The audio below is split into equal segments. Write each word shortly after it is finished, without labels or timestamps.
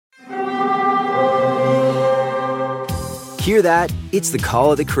Hear that? It's the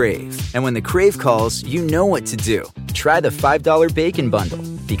call of the Crave. And when the Crave calls, you know what to do. Try the $5 Bacon Bundle,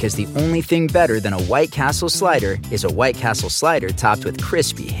 because the only thing better than a White Castle slider is a White Castle slider topped with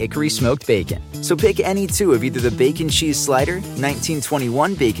crispy hickory smoked bacon. So pick any two of either the Bacon Cheese Slider,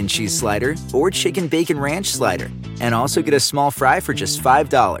 1921 Bacon Cheese Slider, or Chicken Bacon Ranch Slider. And also get a small fry for just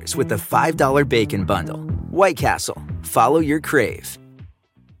 $5 with the $5 Bacon Bundle. White Castle. Follow your crave.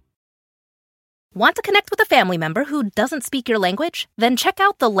 Want to connect with a family member who doesn't speak your language? Then check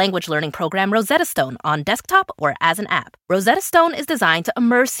out the language learning program Rosetta Stone on desktop or as an app. Rosetta Stone is designed to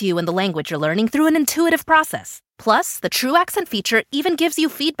immerse you in the language you're learning through an intuitive process. Plus, the True Accent feature even gives you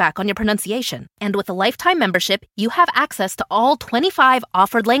feedback on your pronunciation. And with a lifetime membership, you have access to all 25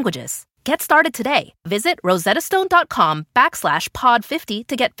 offered languages. Get started today. Visit rosettastone.com/pod50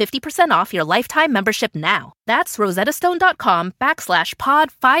 to get 50% off your lifetime membership now. That's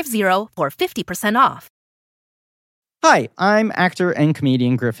rosettastone.com/pod50 for 50% off. Hi, I'm actor and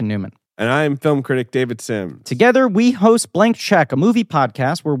comedian Griffin Newman. And I'm film critic David Sims. Together, we host Blank Check, a movie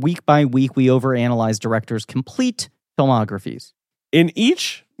podcast where week by week we overanalyze directors' complete filmographies. In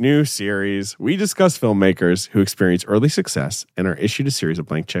each new series, we discuss filmmakers who experience early success and are issued a series of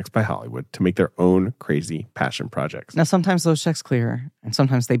blank checks by Hollywood to make their own crazy passion projects. Now, sometimes those checks clear, and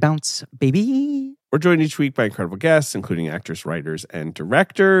sometimes they bounce, baby. We're joined each week by incredible guests, including actors, writers, and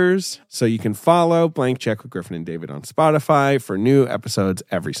directors. So you can follow Blank Check with Griffin and David on Spotify for new episodes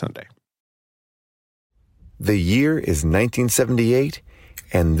every Sunday. The year is 1978,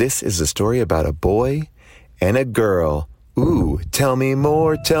 and this is a story about a boy and a girl. Ooh, tell me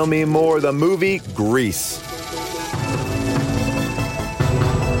more, the movie Grease.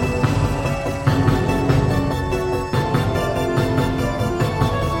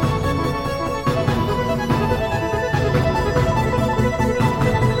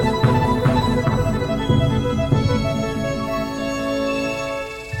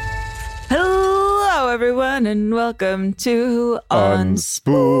 Hello, everyone, and welcome to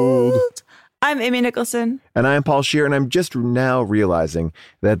Unspooled. I'm Amy Nicholson. And I'm Paul Scheer, and I'm just now realizing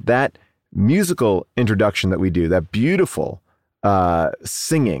that musical introduction that we do, that beautiful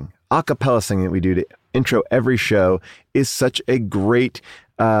singing, a cappella singing that we do to intro every show is such a great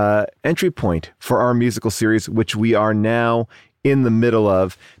entry point for our musical series, which we are now in the middle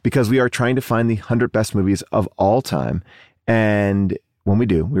of, because we are trying to find the 100 best movies of all time. And when we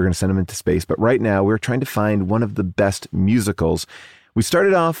do, we're going to send them into space. But right now, we're trying to find one of the best musicals. We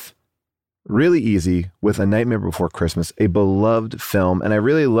started off really easy with A Nightmare Before Christmas, a beloved film, and I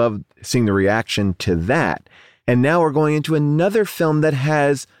really loved seeing the reaction to that. And now we're going into another film that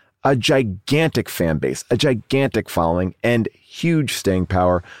has a gigantic fan base, a gigantic following, and huge staying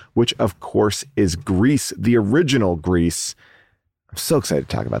power, which of course is Grease, the original Grease. I'm so excited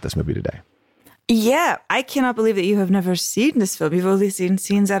to talk about this movie today. Yeah, I cannot believe that you have never seen this film. You've only seen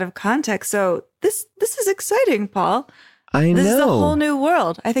scenes out of context. So this is exciting, Paul. I know. This is a whole new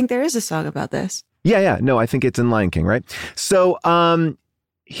world. I think there is a song about this. Yeah. No, I think it's in Lion King, right? So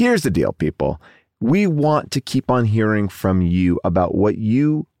here's the deal, people. We want to keep on hearing from you about what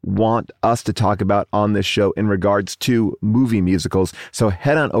you want us to talk about on this show in regards to movie musicals. So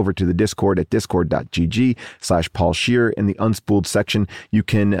head on over to the Discord at discord.gg/Paul Scheer. In the Unspooled section, you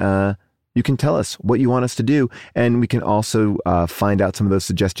can tell us what you want us to do. And we can also find out some of those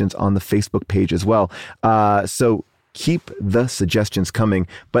suggestions on the Facebook page as well. So keep the suggestions coming,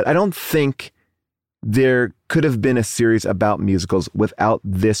 but I don't think there could have been a series about musicals without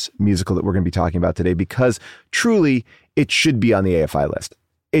this musical that we're going to be talking about today, because truly it should be on the AFI list.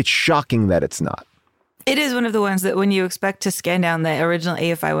 It's shocking that it's not. It is one of the ones that when you expect to scan down the original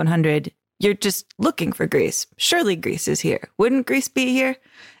AFI 100, you're just looking for Grease. Surely Grease is here. Wouldn't Grease be here?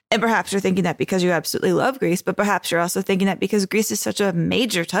 And perhaps you're thinking that because you absolutely love Grease, but perhaps you're also thinking that because Grease is such a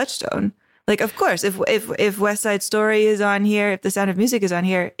major touchstone. Like, of course, if West Side Story is on here, if The Sound of Music is on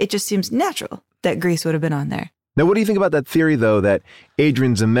here, it just seems natural that Grease would have been on there. Now, what do you think about that theory, though, that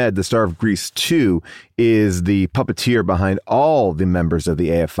Adrian Zmed, the star of Grease 2, is the puppeteer behind all the members of the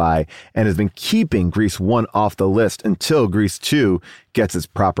AFI and has been keeping Grease 1 off the list until Grease 2 gets its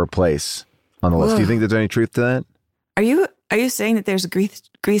proper place on the list? Do you think there's any truth to that? Are you saying that there's Grease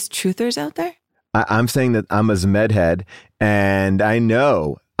truthers out there? I'm saying that I'm a Zmed head, and I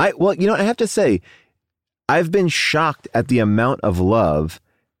know. I have to say, I've been shocked at the amount of love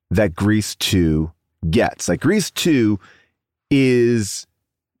that Grease 2 gets. Like, Grease 2 is,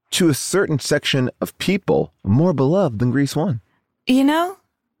 to a certain section of people, more beloved than Grease 1. You know,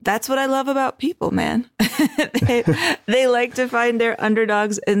 that's what I love about people, man. They like to find their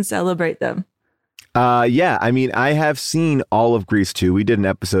underdogs and celebrate them. Yeah, I mean, I have seen all of Grease 2. We did an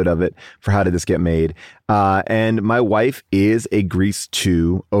episode of it for How Did This Get Made? And my wife is a Grease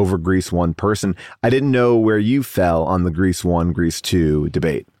 2 over Grease 1 person. I didn't know where you fell on the Grease 1, Grease 2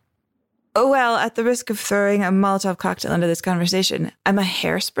 debate. Oh, well, at the risk of throwing a Molotov cocktail into this conversation, I'm a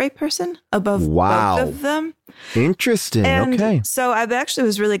Hairspray person above both of them. Interesting. And okay. So I actually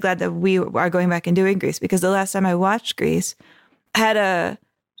was really glad that we are going back and doing Grease, because the last time I watched Grease had a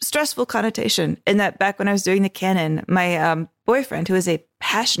stressful connotation in that back when I was doing the canon, my boyfriend, who is a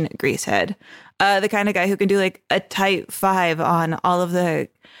passionate Grease head, the kind of guy who can do like a tight 5 on all of the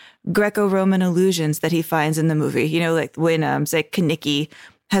Greco-Roman allusions that he finds in the movie. You know, like when, say, Kaniki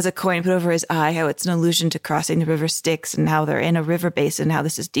has a coin put over his eye, how it's an allusion to crossing the river Styx and how they're in a river basin, how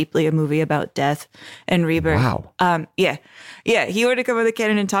this is deeply a movie about death and rebirth. Wow. Yeah. He wanted to come on the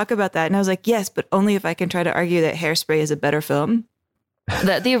canon and talk about that. And I was like, yes, but only if I can try to argue that Hairspray is a better film.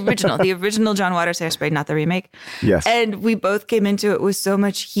 The original John Waters Hairspray, not the remake. Yes. And we both came into it with so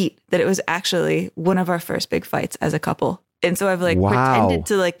much heat that it was actually one of our first big fights as a couple. And so I've pretended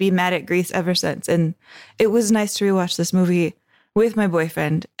to be mad at Grease ever since. And it was nice to rewatch this movie with my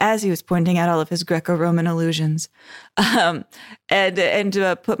boyfriend as he was pointing out all of his Greco-Roman allusions, and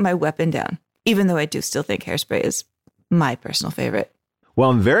put my weapon down, even though I do still think Hairspray is my personal favorite. Well,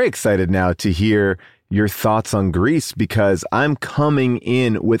 I'm very excited now to hear your thoughts on Grease, because I'm coming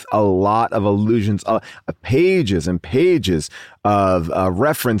in with a lot of allusions, pages and pages of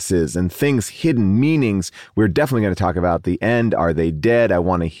references and things, hidden meanings. We're definitely going to talk about the end. Are they dead? I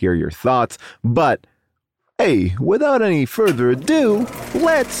want to hear your thoughts. But hey, without any further ado,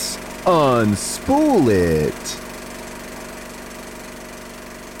 let's unspool it.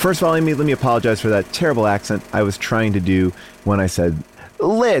 First of all, Amy, let me apologize for that terrible accent I was trying to do when I said,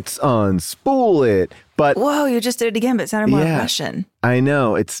 let's unspool it. But whoa, you just did it again, but it sounded more Russian. I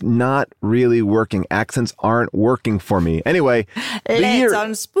know. It's not really working. Accents aren't working for me. Anyway. Let's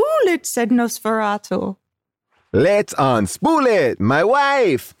unspool it, said Nosferatu. Let's unspool it, my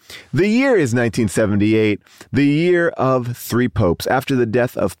wife. The year is 1978, the year of 3 popes. After the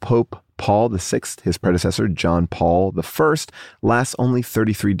death of Pope Paul VI, his predecessor, John Paul I, lasts only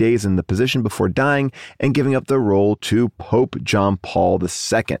 33 days in the position before dying and giving up the role to Pope John Paul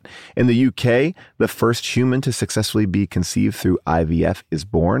II. In the UK, the first human to successfully be conceived through IVF is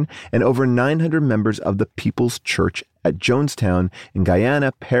born, and over 900 members of the People's Church at Jonestown in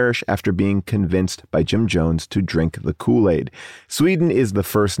Guyana perish after being convinced by Jim Jones to drink the Kool-Aid. Sweden is the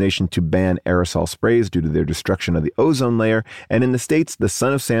first nation to ban aerosol sprays due to their destruction of the ozone layer, and in the States, the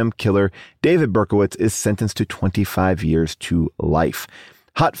Son of Sam killer David Berkowitz is sentenced to 25 years to life.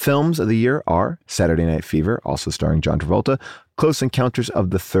 Hot films of the year are Saturday Night Fever, also starring John Travolta, Close Encounters of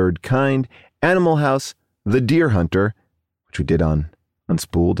the Third Kind, Animal House, The Deer Hunter, which we did on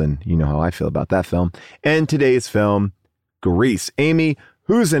Unspooled, and you know how I feel about that film, and today's film, Grease. Amy,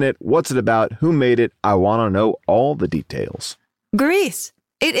 who's in it? What's it about? Who made it? I want to know all the details. Grease.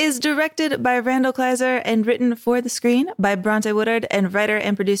 It is directed by Randall Kleiser and written for the screen by Bronte Woodard and writer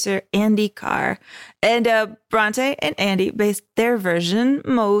and producer Andy Carr. And Bronte and Andy based their version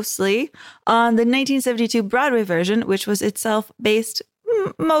mostly on the 1972 Broadway version, which was itself based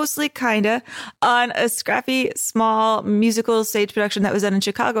mostly kinda on a scrappy small musical stage production that was done in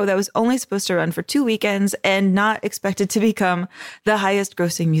Chicago that was only supposed to run for 2 weekends and not expected to become the highest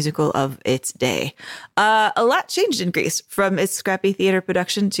grossing musical of its day. A lot changed in Grease from its scrappy theater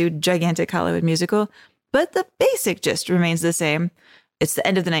production to gigantic Hollywood musical, but the basic gist remains the same. It's the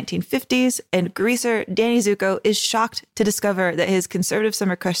end of the 1950s, and greaser Danny Zuko is shocked to discover that his conservative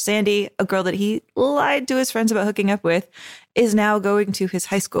summer crush Sandy, a girl that he lied to his friends about hooking up with, is now going to his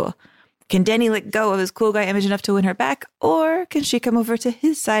high school. Can Danny let go of his cool guy image enough to win her back, or can she come over to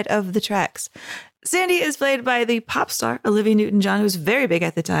his side of the tracks? Sandy is played by the pop star Olivia Newton-John, who was very big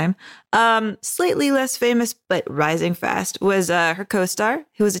at the time. Slightly less famous, but rising fast, was her co-star,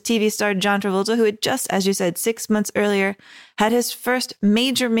 who was a TV star, John Travolta, who had just, as you said, 6 months earlier, had his first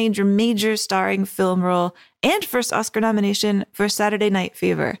major starring film role and first Oscar nomination for Saturday Night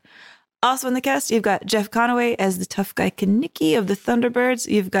Fever. Also in the cast, you've got Jeff Conaway as the tough guy Kaniki of the Thunderbirds.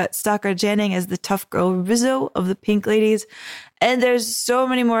 You've got Stockard Channing as the tough girl Rizzo of the Pink Ladies. And there's so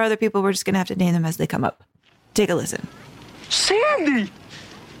many more other people. We're just going to have to name them as they come up. Take a listen. Sandy!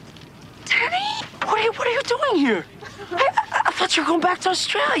 Danny? What are you doing here? I thought you were going back to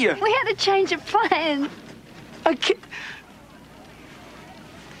Australia. We had a change of plans. I can't...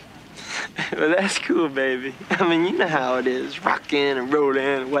 Well, that's cool, baby. I mean, you know how it is. Rockin' and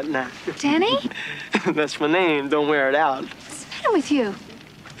rollin' and whatnot. Danny? That's my name. Don't wear it out. What's the matter with you?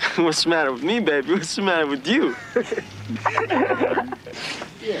 What's the matter with me, baby? What's the matter with you?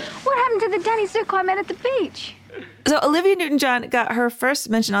 What happened to the Danny Zuko I met at the beach? So Olivia Newton-John got her first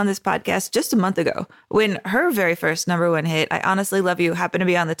mention on this podcast just a month ago when her very first #1 hit, I Honestly Love You, happened to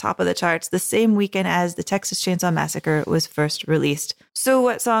be on the top of the charts the same weekend as the Texas Chainsaw Massacre was first released. So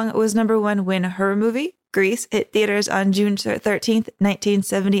what song was #1 when her movie, Grease, hit theaters on June 13th,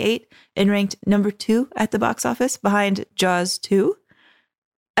 1978 and ranked #2 at the box office behind Jaws 2?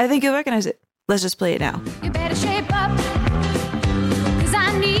 I think you'll recognize it. Let's just play it now. You better shape up, 'cause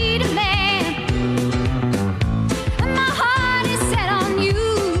I need a man. And my heart is set on you.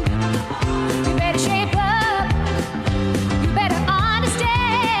 You better shape up, you better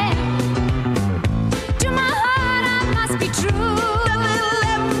understand. To my heart I must be true.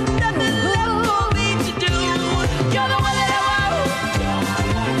 Nothing left for me to do. You're the one that I want.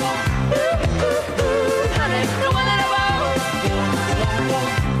 Honey, the one that I want.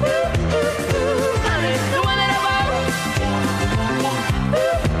 Honey, the one that I want.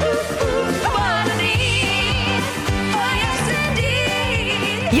 The one I need. Oh, yes,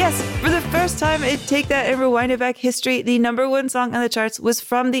 indeed. Yes, for the first time in Take That and Rewind It Back history, the #1 song on the charts was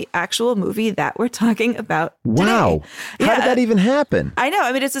from the actual movie that we're talking about today. Wow. How did that even happen? I know.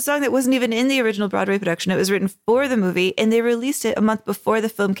 I mean, it's a song that wasn't even in the original Broadway production. It was written for the movie, and they released it a month before the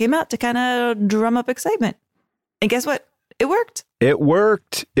film came out to kind of drum up excitement. And guess what? It worked. It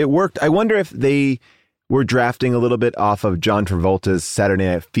worked. It worked. I wonder if they were drafting a little bit off of John Travolta's Saturday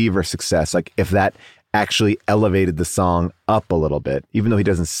Night Fever success, like if that actually elevated the song up a little bit, even though he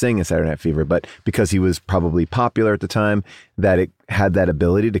doesn't sing in Saturday Night Fever, but because he was probably popular at the time, that it had that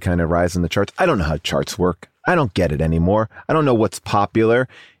ability to kind of rise in the charts. I don't know how charts work. I don't get it anymore. I don't know what's popular.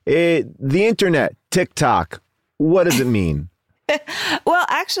 The internet, TikTok, what does it mean? Well,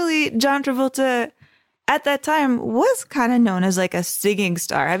 actually, John Travolta at that time was kind of known as like a singing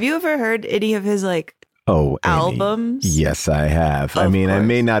star. Have you ever heard any of his like Oh, Amy. albums? Yes, I have. I mean, I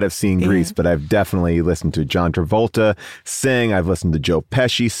may not have seen Grease, but I've definitely listened to John Travolta sing. I've listened to Joe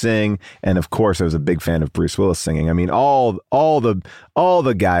Pesci sing. And of course, I was a big fan of Bruce Willis singing. I mean, all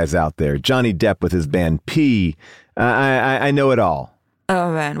the guys out there, Johnny Depp with his band P. I know it all.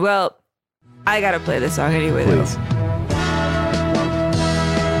 Oh, man. Well, I got to play this song anyway, Please. though.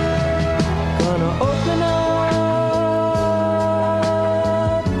 Gonna open up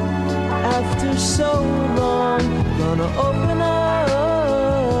after so long. Gonna open up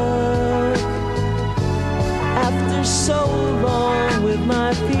after so long with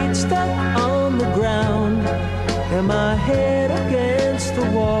my feet stuck on the ground and my head against the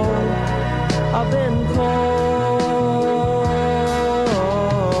wall. I've been called.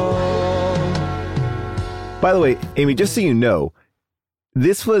 By the way, Amy, just so you know,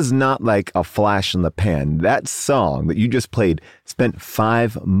 this was not like a flash in the pan. That song that you just played spent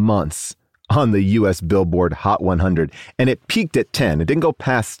 5 months on the U.S. Billboard Hot 100, and it peaked at 10. It didn't go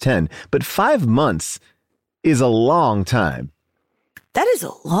past 10, but 5 months is a long time. That is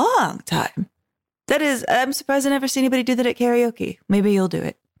a long time. That is, I'm surprised I never see anybody do that at karaoke. Maybe you'll do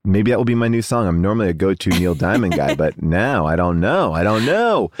it. Maybe that will be my new song. I'm normally a go-to Neil Diamond guy, but now I don't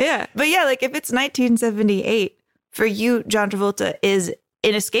know. Yeah, but yeah, like if it's 1978, for you, John Travolta is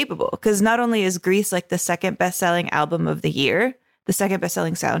inescapable, because not only is Grease like the second best-selling album of the year, the second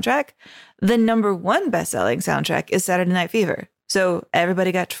best-selling soundtrack, the #1 best-selling soundtrack is Saturday Night Fever. So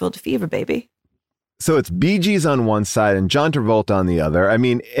everybody got Travolta fever, baby. So it's Bee Gees on one side and John Travolta on the other. I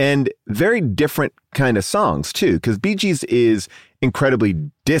mean, and very different kind of songs too, because Bee Gees is incredibly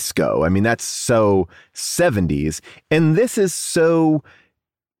disco. I mean, that's so 70s. And this is so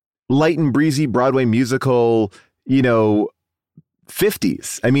light and breezy Broadway musical,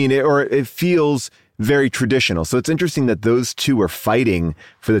 50s. I mean, it feels very traditional. So it's interesting that those two are fighting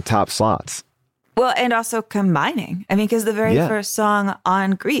for the top slots. Well, and also combining. I mean, because the very first song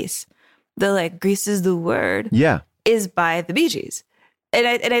on Grease, the like Grease is the word, is by the Bee Gees. And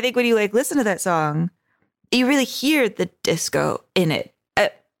I think when you like listen to that song, you really hear the disco in it.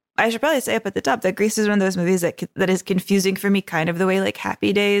 I should probably say up at the top that Grease is one of those movies that is confusing for me, kind of the way like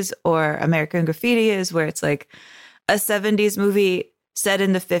Happy Days or American Graffiti is, where it's like a 70s movie set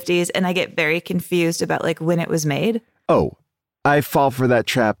in the 50s, and I get very confused about like when it was made. Oh, I fall for that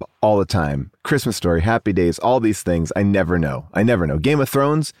trap all the time. Christmas Story, Happy Days, all these things. I never know. Game of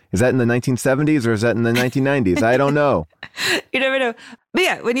Thrones, is that in the 1970s or is that in the 1990s? I don't know. You never know. But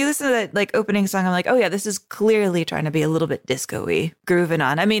yeah, when you listen to that like opening song, I'm like, oh yeah, this is clearly trying to be a little bit disco-y, grooving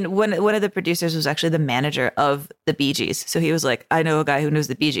on. I mean, one of the producers was actually the manager of the Bee Gees. So he was like, I know a guy who knows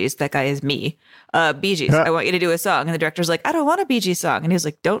the Bee Gees. That guy is me. Bee Gees, I want you to do a song. And the director's like, I don't want a Bee Gees song. And he was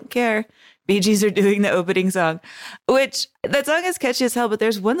like, don't care. Bee Gees are doing the opening song, which that song is catchy as hell. But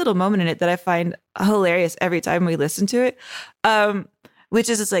there's one little moment in it that I find hilarious every time we listen to it. which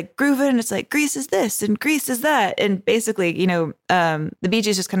is it's like grooving and it's like Grease is this and Grease is that. And basically, the Bee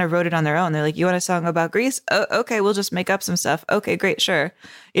Gees just kind of wrote it on their own. They're like, you want a song about Grease? Oh, okay, we'll just make up some stuff. Okay, great, sure.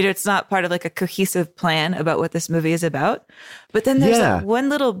 It's not part of like a cohesive plan about what this movie is about. But then there's that one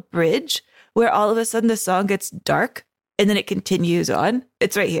little bridge where all of a sudden the song gets dark and then it continues on.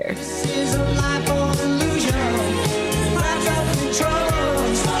 It's right here.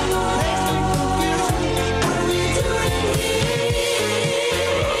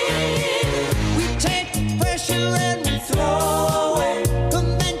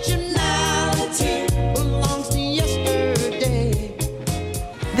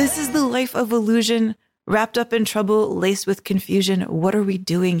 This is the life of illusion, wrapped up in trouble, laced with confusion. What are we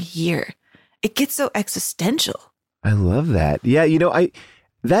doing here? It gets so existential. I love that. Yeah,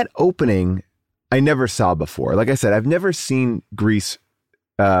 that opening I never saw before. Like I said, I've never seen Grease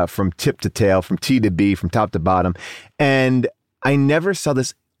from tip to tail, from T to B, from top to bottom. And I never saw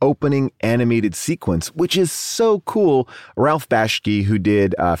this opening animated sequence, which is so cool. Ralph Bashke, who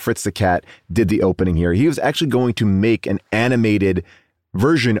did Fritz the Cat, did the opening here. He was actually going to make an animated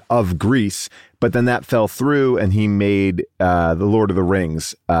version of Grease, but then that fell through and he made The Lord of the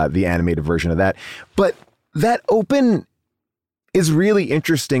Rings, the animated version of that. But that open is really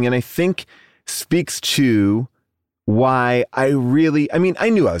interesting and I think speaks to why I knew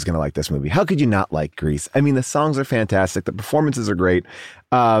I was going to like this movie. How could you not like Grease? I mean, the songs are fantastic. The performances are great.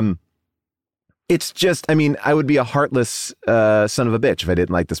 It's just, I would be a heartless son of a bitch if I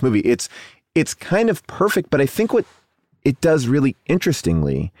didn't like this movie. It's kind of perfect, but I think what it does really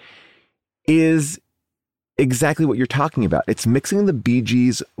interestingly is exactly what you're talking about. It's mixing the Bee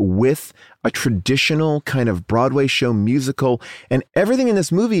Gees with a traditional kind of Broadway show musical, and everything in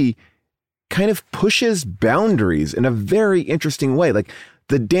this movie kind of pushes boundaries in a very interesting way. Like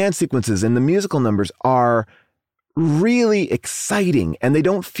the dance sequences and the musical numbers are really exciting and they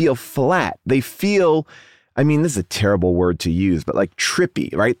don't feel flat. They feel, this is a terrible word to use, but like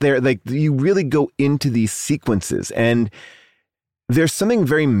trippy, right? They're like, you really go into these sequences and there's something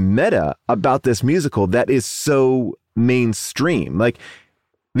very meta about this musical that is so mainstream. Like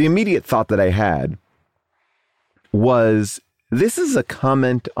the immediate thought that I had was, this is a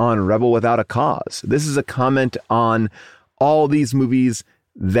comment on Rebel Without a Cause. This is a comment on all these movies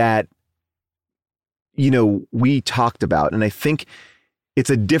that, we talked about. And I think it's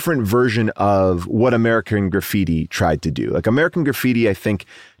a different version of what American Graffiti tried to do. Like American Graffiti, I think,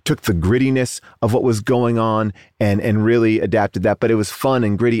 took the grittiness of what was going on and really adapted that, but it was fun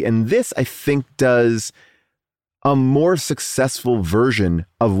and gritty. And this, I think, does a more successful version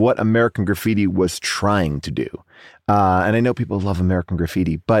of what American Graffiti was trying to do. And I know people love American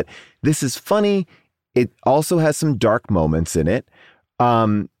Graffiti, but this is funny. It also has some dark moments in it.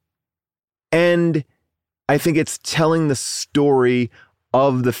 And I think it's telling the story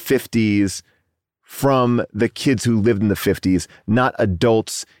of the 50s from the kids who lived in the 50s, not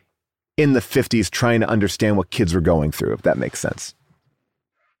adults in the 50s trying to understand what kids were going through, if that makes sense.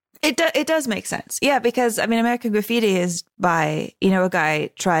 It does make sense. Yeah, because, American Graffiti is by, a guy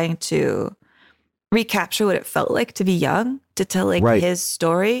trying to recapture what it felt like to be young, to tell his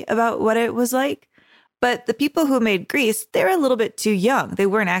story about what it was like. But the people who made Grease, they were a little bit too young. They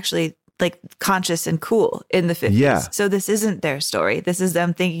weren't actually conscious and cool in the 50s. Yeah. So this isn't their story. This is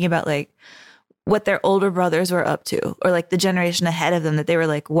them thinking about what their older brothers were up to, or the generation ahead of them that they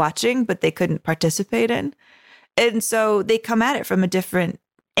were watching, but they couldn't participate in. And so they come at it from a different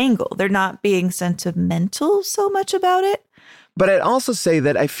angle. They're not being sentimental so much about it. But I'd also say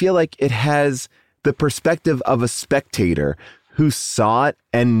that I feel like it has the perspective of a spectator who saw it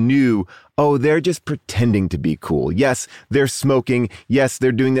and knew, oh, they're just pretending to be cool. Yes, they're smoking. Yes,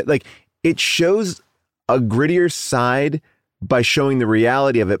 they're doing that. It shows a grittier side by showing the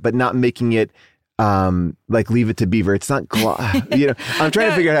reality of it, but not making it Leave It to Beaver. It's not, I'm trying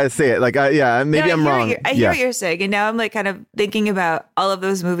to figure out how to say it. I'm wrong. I hear what you're saying. And now I'm kind of thinking about all of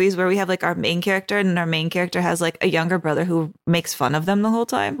those movies where we have our main character and our main character has a younger brother who makes fun of them the whole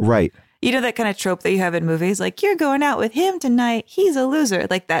time. Right. You know that kind of trope that you have in movies, you're going out with him tonight, he's a loser,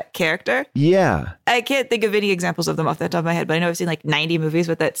 that character. Yeah. I can't think of any examples of them off the top of my head, but I know I've seen 90 movies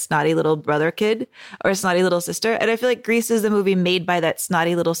with that snotty little brother kid or snotty little sister. And I feel like Grease is the movie made by that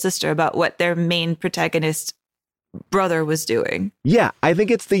snotty little sister about what their main protagonist brother was doing. Yeah, I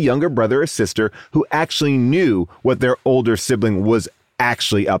think it's the younger brother or sister who actually knew what their older sibling was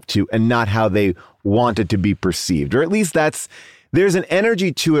actually up to and not how they wanted to be perceived. Or at least there's an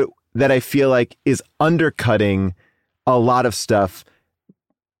energy to it that I feel like is undercutting a lot of stuff,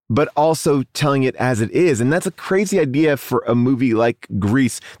 but also telling it as it is. And that's a crazy idea for a movie like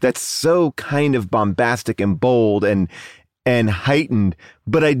Grease that's so kind of bombastic and bold. And and heightened,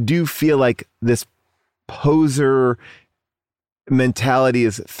 but I do feel like this poser mentality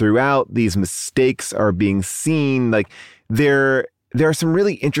is throughout. These mistakes are being seen. Like there are some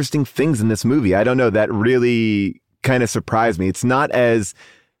really interesting things in this movie. I don't know, that really kind of surprised me. It's not as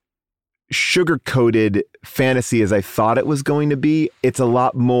sugar-coated fantasy as I thought it was going to be. It's a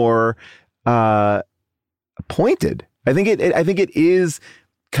lot more pointed. I think it is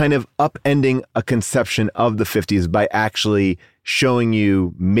kind of upending a conception of the 50s by actually showing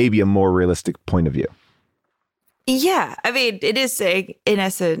you maybe a more realistic point of view. Yeah, I mean, it is saying, in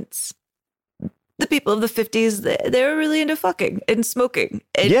essence, the people of the 50s, they were really into fucking and smoking.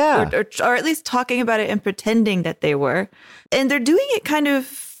 And, or at least talking about it and pretending that they were. And they're doing it kind of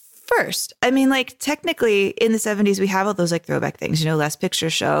first. I mean, like, technically, in the 70s, we have all those, like, throwback things. You know, Last Picture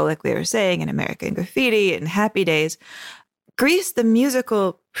Show, like we were saying, and American Graffiti and Happy Days. Grease, the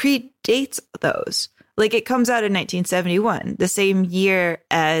musical, predates those. Like, it comes out in 1971, the same year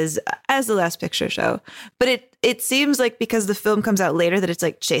as The Last Picture Show. But it seems like because the film comes out later that it's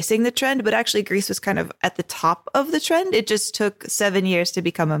like chasing the trend, but actually Grease was kind of at the top of the trend. It just took 7 years to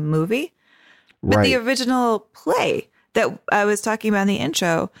become a movie. But the original play that I was talking about in the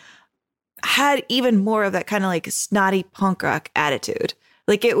intro had even more of that kind of like snotty punk rock attitude.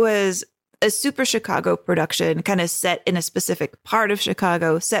 Like, it was a super Chicago production, kind of set in a specific part of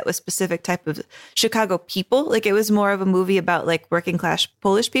Chicago, set with specific type of Chicago people. Like, it was more of a movie about like working class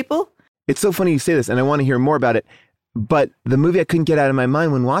Polish people. It's so funny you say this, and I want to hear more about it. But the movie I couldn't get out of my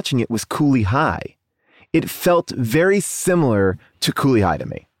mind when watching it was Cooley High. It felt very similar to Cooley High to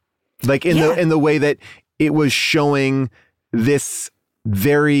me, like in the way that it was showing this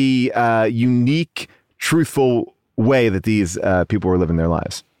very unique, truthful way that these people were living their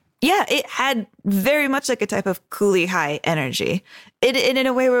lives. Yeah, it had very much like a type of Cooley High energy. In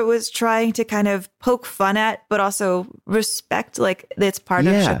a way where it was trying to kind of poke fun at, but also respect, like, it's part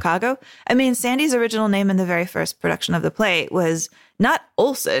of Chicago. I mean, Sandy's original name in the very first production of the play was not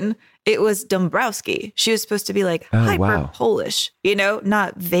Olsen, it was Dombrowski. She was supposed to be like Polish, you know,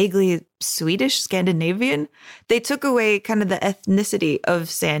 not vaguely Swedish, Scandinavian. They took away kind of the ethnicity of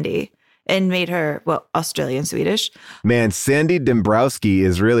Sandy and made her, well, Australian Swedish. Man, Sandy Dombrowski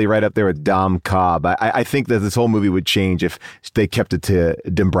is really right up there with Dom Cobb. I think that this whole movie would change if they kept it to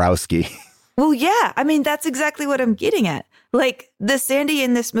Dombrowski. Well, yeah. I mean, that's exactly what I'm getting at. Like, the Sandy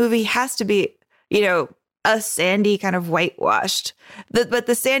in this movie has to be, you know, a Sandy kind of whitewashed. But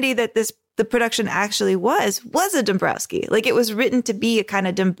the Sandy that the production actually was a Dombrowski. Like, it was written to be a kind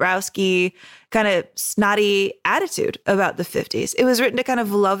of Dombrowski, kind of snotty attitude about the 50s. It was written to kind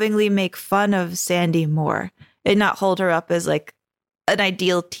of lovingly make fun of Sandy Moore and not hold her up as like an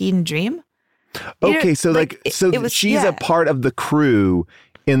ideal teen dream. Okay, so she's a part of the crew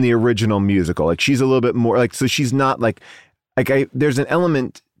in the original musical. Like, she's a little bit more like, so she's not like there's an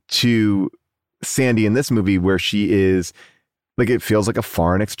element to Sandy in this movie where she is like, it feels like a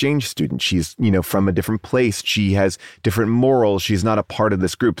foreign exchange student. She's, you know, from a different place. She has different morals. She's not a part of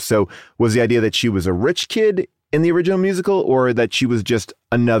this group. So was the idea that she was a rich kid in the original musical, or that she was just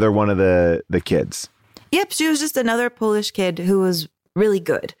another one of the kids? Yep. She was just another Polish kid who was really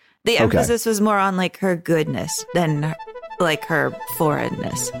good. The emphasis was more on like her goodness than like her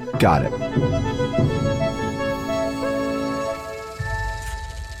foreignness. Got it.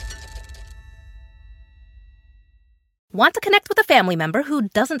 Want to connect with a family member who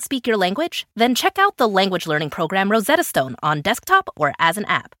doesn't speak your language? Then check out the language learning program Rosetta Stone on desktop or as an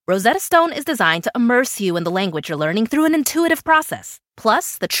app. Rosetta Stone is designed to immerse you in the language you're learning through an intuitive process.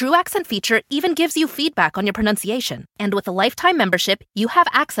 Plus, the True Accent feature even gives you feedback on your pronunciation. And with a lifetime membership, you have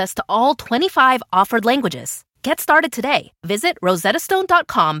access to all 25 offered languages. Get started today. Visit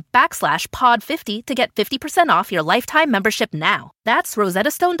rosettastone.com/pod50 to get 50% off your lifetime membership now. That's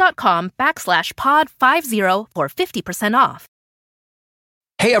rosettastone.com/pod50 for 50% off.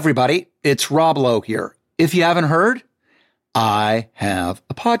 Hey, everybody. It's Rob Lowe here. If you haven't heard, I have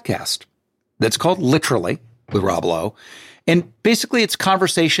a podcast that's called Literally with Rob Lowe. And basically, it's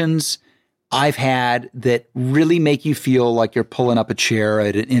conversations I've had that really make you feel like you're pulling up a chair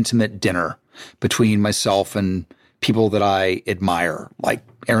at an intimate dinner between myself and people that I admire, like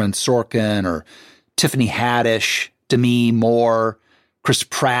Aaron Sorkin or Tiffany Haddish, Demi Moore, Chris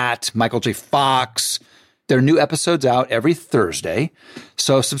Pratt, Michael J. Fox. There are new episodes out every Thursday.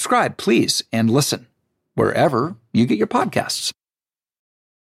 So subscribe, please, and listen wherever you get your podcasts.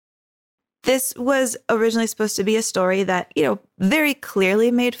 This was originally supposed to be a story that, you know, very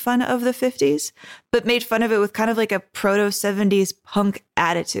clearly made fun of the 50s, but made fun of it with kind of like a proto-70s punk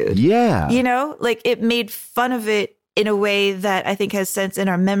attitude. Yeah. You know, like it made fun of it in a way that I think has since in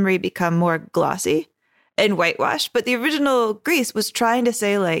our memory become more glossy. and whitewashed. But the original Grease was trying to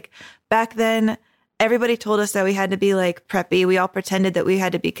say, like, back then, everybody told us that we had to be like preppy. We all pretended that we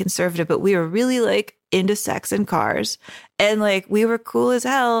had to be conservative, but we were really like into sex and cars. And like we were cool as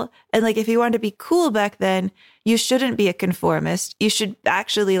hell. And like if you wanted to be cool back then, you shouldn't be a conformist. You should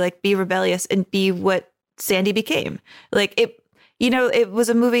actually like be rebellious and be what Sandy became. Like it, you know, it was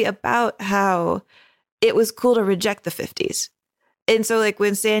a movie about how it was cool to reject the 50s. And so like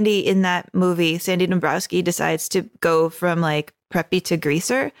when Sandy in that movie, Sandy Dombrowski decides to go from like preppy to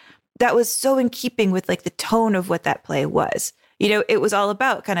greaser, that was so in keeping with like the tone of what that play was. You know, it was all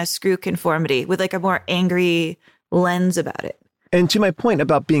about kind of screw conformity with like a more angry lens about it. And to my point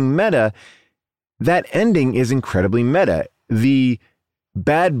about being meta, that ending is incredibly meta. The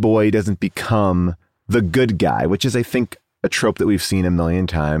bad boy doesn't become the good guy, which is, I think, a trope that we've seen a million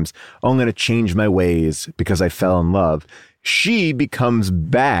times. Oh, I'm going to change my ways because I fell in love. She becomes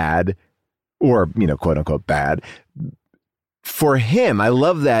bad, or, you know, quote unquote bad, for him. I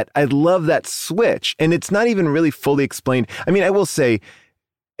love that. I love that switch. And it's not even really fully explained. I mean, I will say,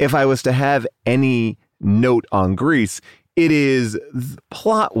 if I was to have any note on Grease, it is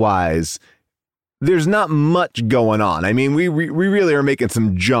plot wise, there's not much going on. I mean, we really are making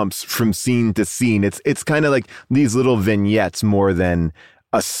some jumps from scene to scene. It's kind of like these little vignettes more than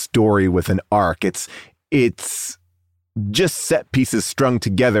a story with an arc. It's just set pieces strung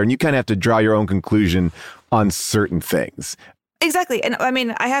together, and you kind of have to draw your own conclusion on certain things. Exactly. And I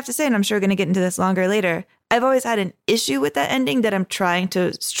mean, I have to say, and I'm sure we're going to get into this longer later, I've always had an issue with that ending that I'm trying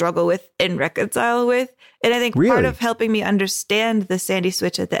to struggle with and reconcile with. And I think part of helping me understand the Sandy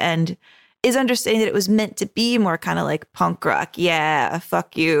switch at the end is understanding that it was meant to be more kind of like punk rock. Yeah,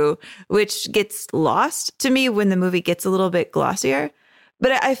 fuck you, which gets lost to me when the movie gets a little bit glossier.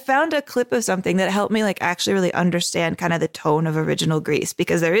 But I found a clip of something that helped me like actually really understand kind of the tone of original Grease,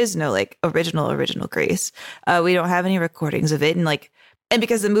 because there is no like original Grease. We don't have any recordings of it. And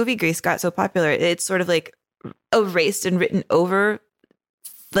because the movie Grease got so popular, it's sort of like erased and written over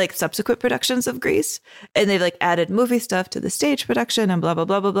like subsequent productions of Grease. And they've like added movie stuff to the stage production and blah, blah,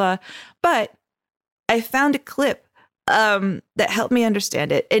 blah, blah, blah. But I found a clip that helped me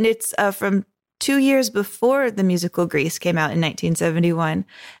understand it. And it's from 2 years before the musical Grease came out in 1971.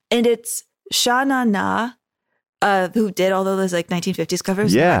 And it's Sha Na Na, who did all those like 1950s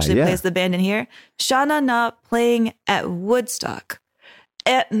covers, who actually plays the band in here. Sha Na Na playing at Woodstock.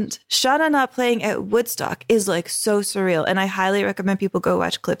 And Sha Na Na playing at Woodstock is like so surreal. And I highly recommend people go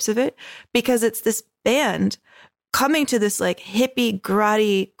watch clips of it, because it's this band coming to this like hippie,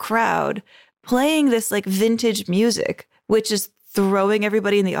 grotty crowd playing this like vintage music, which is throwing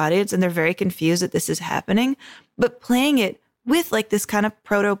everybody in the audience, and they're very confused that this is happening, but playing it with like this kind of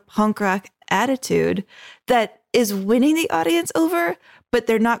proto-punk rock attitude that is winning the audience over, but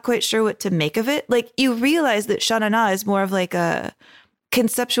they're not quite sure what to make of it. Like you realize that Sha Na Na is more of like a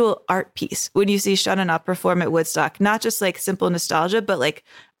conceptual art piece when you see Sha Na Na perform at Woodstock, not just like simple nostalgia, but like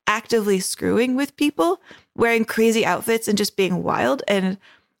actively screwing with people, wearing crazy outfits and just being wild. And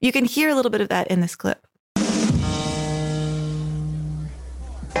you can hear a little bit of that in this clip.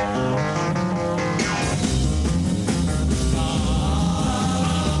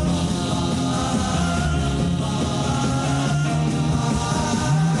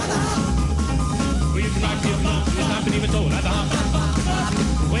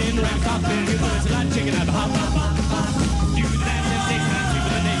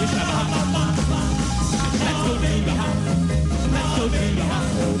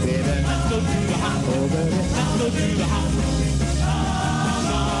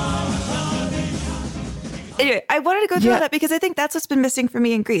 Anyway, I wanted to go through that because I think that's what's been missing for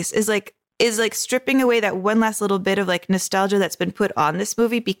me in Grease is like stripping away that one last little bit of like nostalgia that's been put on this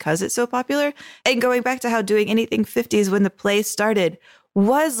movie because it's so popular, and going back to how Doing Anything 50s when the play started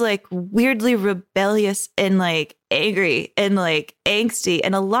was like weirdly rebellious and like angry and like angsty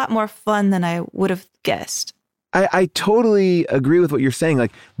and a lot more fun than I would have guessed. I totally agree with what you're saying.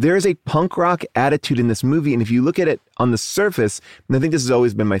 Like there is a punk rock attitude in this movie. And if you look at it on the surface, and I think this has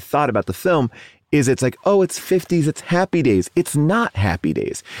always been my thought about the film, is it's like, oh, it's 50s, it's Happy Days. It's not Happy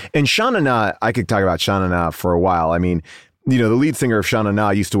Days. And Sha Na Na, I could talk about Sha Na Na for a while. I mean, you know, the lead singer of Sha Na Na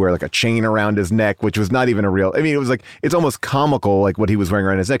used to wear like a chain around his neck, which was not even a real, I mean, it was like, it's almost comical, like what he was wearing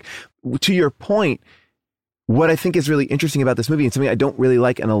around his neck. To your point, what I think is really interesting about this movie, and something I don't really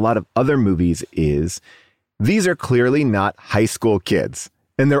like in a lot of other movies, is these are clearly not high school kids.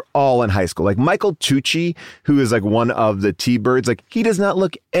 And they're all in high school. Like Michael Tucci, who is like one of the T-Birds, like he does not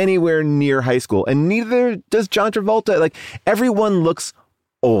look anywhere near high school. And neither does John Travolta. Like everyone looks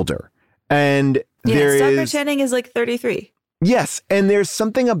older. And Stockard Channing is like 33. Yes. And there's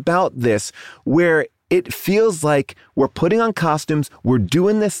something about this where it feels like we're putting on costumes, we're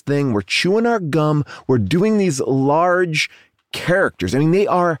doing this thing, we're chewing our gum, we're doing these large characters. I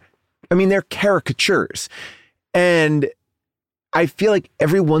mean, they're caricatures. And I feel like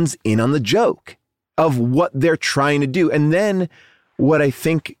everyone's in on the joke of what they're trying to do. And then what I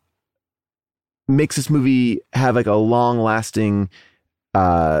think makes this movie have like a long lasting,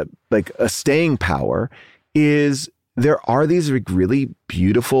 like a staying power is there are these like really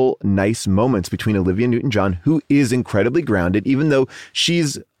beautiful, nice moments between Olivia Newton-John, who is incredibly grounded, even though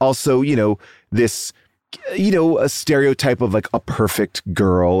she's also, this, a stereotype of like a perfect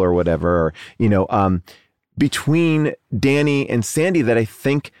girl or whatever, between Danny and Sandy that I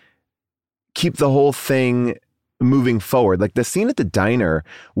think keep the whole thing moving forward. Like the scene at the diner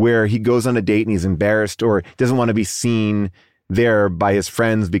where he goes on a date and he's embarrassed or doesn't want to be seen there by his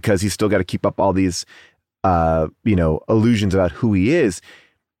friends because he's still got to keep up all these illusions about who he is.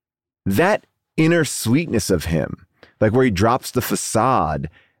 That inner sweetness of him, like where he drops the facade,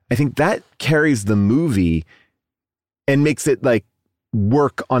 I think that carries the movie and makes it like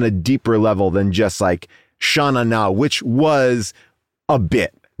work on a deeper level than just like Sha Na Na, which was a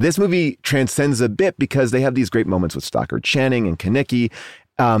bit. This movie transcends a bit because they have these great moments with Stockard Channing and Kenickie.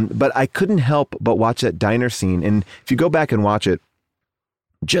 But I couldn't help but watch that diner scene. And if you go back and watch it,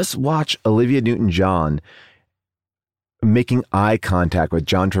 just watch Olivia Newton-John making eye contact with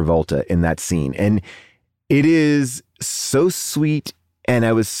John Travolta in that scene. And it is so sweet. And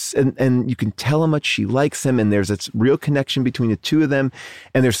and you can tell how much she likes him. And there's a real connection between the two of them.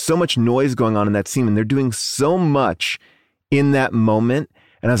 And there's so much noise going on in that scene. And they're doing so much in that moment.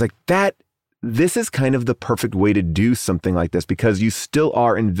 And I was like, this is kind of the perfect way to do something like this because you still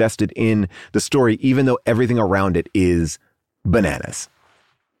are invested in the story, even though everything around it is bananas.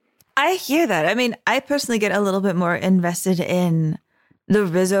 I hear that. I mean, I personally get a little bit more invested in the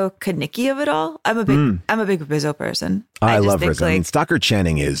Rizzo Kenickie of it all. I'm a big Rizzo person. I love Rizzo. I mean, Stockard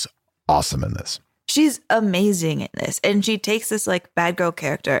Channing is awesome in this. She's amazing in this. And she takes this like bad girl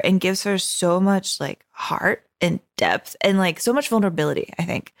character and gives her so much like heart and depth and like so much vulnerability, I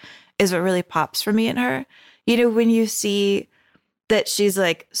think, is what really pops for me in her. When you see that she's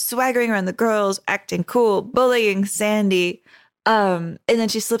like swaggering around the girls, acting cool, bullying Sandy, and then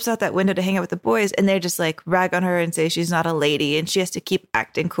she slips out that window to hang out with the boys and they just like rag on her and say she's not a lady and she has to keep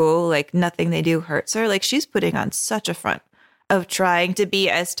acting cool, like nothing they do hurts her. Like she's putting on such a front of trying to be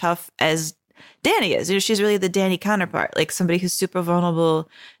as tough as Danny is. She's really the Danny counterpart, like somebody who's super vulnerable,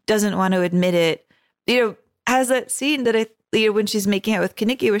 doesn't want to admit it. Has that scene that when she's making out with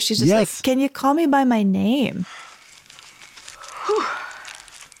Kenickie where she's just like, can you call me by my name? Whew.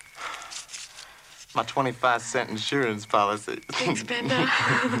 My 25-cent insurance policy. Thanks, Benda.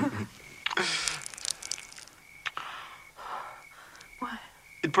 What?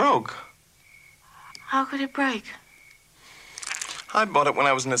 It broke. How could it break? I bought it when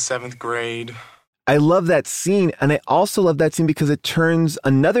I was in the 7th grade. I love that scene. And I also love that scene because it turns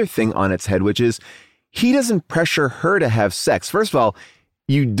another thing on its head, which is he doesn't pressure her to have sex. First of all,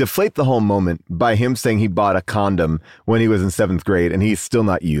 you deflate the whole moment by him saying he bought a condom when he was in 7th grade and he's still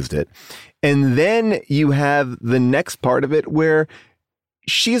not used it. And then you have the next part of it where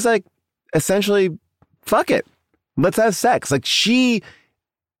she's like, essentially, fuck it. Let's have sex. Like she's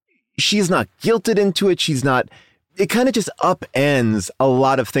not guilted into it. It kind of just upends a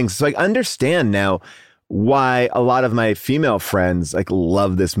lot of things. So I understand now why a lot of my female friends like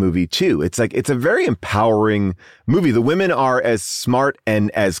love this movie too. It's like, it's a very empowering movie. The women are as smart and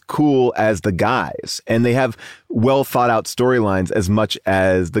as cool as the guys, and they have well thought out storylines as much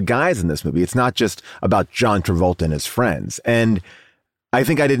as the guys in this movie. It's not just about John Travolta and his friends. And I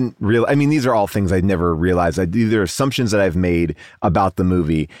think I didn't realize, I mean, these are all things I'd never realized. These are assumptions that I've made about the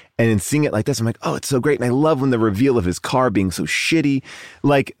movie. And in seeing it like this, I'm like, oh, it's so great. And I love when the reveal of his car being so shitty,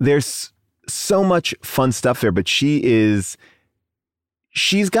 like there's so much fun stuff there, but she's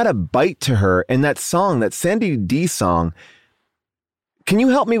got a bite to her. And that song, that Sandy D song, can you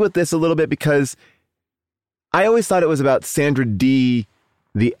help me with this a little bit? Because I always thought it was about Sandra Dee,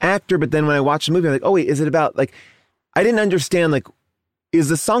 the actor. But then when I watched the movie, I'm like, oh wait, is it about like, I didn't understand, like, is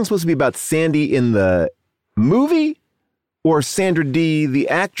the song supposed to be about Sandy in the movie or Sandra Dee, the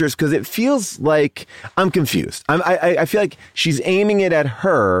actress? Because it feels like I'm confused. I feel like she's aiming it at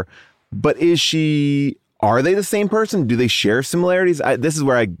her, but are they the same person? Do they share similarities? This is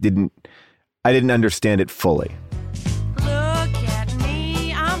where I didn't understand it fully. Look at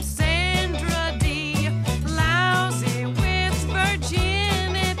me, I'm Sandra Dee, lousy with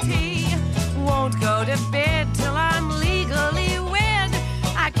virginity. Won't go to bed till I'm legally wed.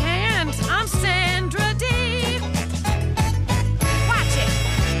 I can't, I'm Sandra Dee. Watch it.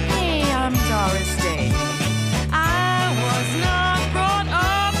 Hey, I'm Doris Day.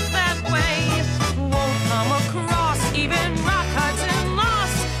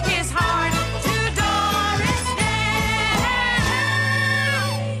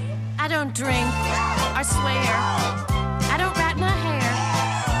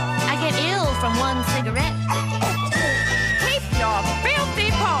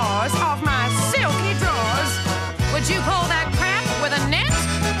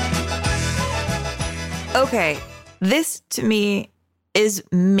 Okay, this to me is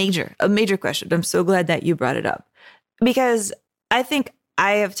a major question. I'm so glad that you brought it up because I think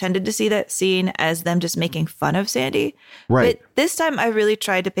I have tended to see that scene as them just making fun of Sandy. Right. But this time I really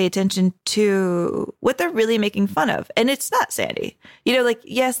tried to pay attention to what they're really making fun of. And it's not Sandy. You know, like,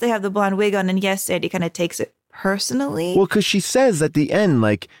 yes, they have the blonde wig on, and yes, Sandy kind of takes it personally. Well, because she says at the end,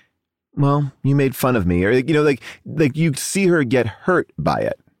 like, well, you made fun of me. Or, you know, like you see her get hurt by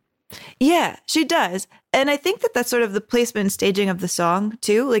it. Yeah, she does. And I think that that's sort of the placement and staging of the song,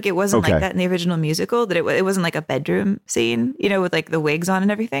 too. Like, it wasn't like that in the original musical, that it wasn't like a bedroom scene, you know, with like the wigs on and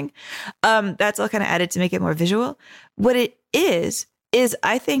everything. That's all kind of added to make it more visual. What it is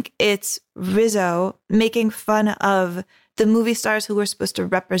I think it's Rizzo making fun of the movie stars who were supposed to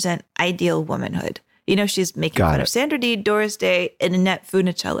represent ideal womanhood. You know, she's making fun of Sandra Dee, Doris Day, and Annette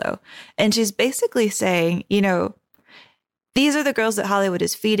Funicello. And she's basically saying, you know, these are the girls that Hollywood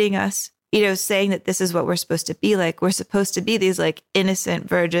is feeding us, you know, saying that this is what we're supposed to be like. We're supposed to be these like innocent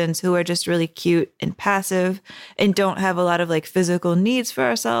virgins who are just really cute and passive and don't have a lot of like physical needs for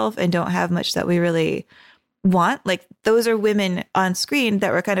ourselves and don't have much that we really want. Like, those are women on screen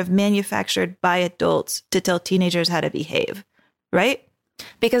that were kind of manufactured by adults to tell teenagers how to behave, right?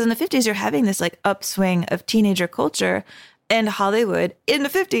 Because in the 50s, you're having this like upswing of teenager culture, and Hollywood in the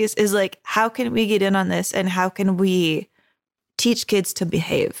 50s is like, how can we get in on this and how can we teach kids to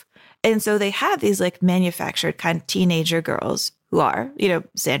behave? And so they have these like manufactured kind of teenager girls who are, you know,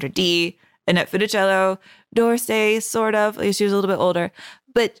 Sandra Dee, Annette Funicello, Doris Day, sort of, at least she was a little bit older,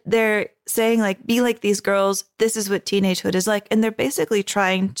 but they're saying like, be like these girls. This is what teenagehood is like. And they're basically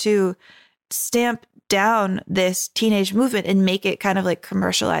trying to stamp down this teenage movement and make it kind of like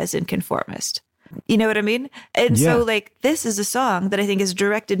commercialized and conformist. You know what I mean? And so like, this is a song that I think is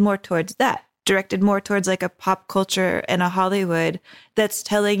directed more towards that. Directed more towards like a pop culture and a Hollywood that's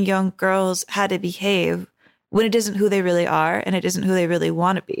telling young girls how to behave when it isn't who they really are and it isn't who they really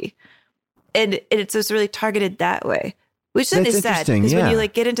want to be. And it's just really targeted that way, which then is sad because when you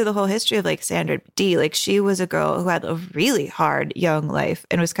like get into the whole history of like Sandra Dee, like she was a girl who had a really hard young life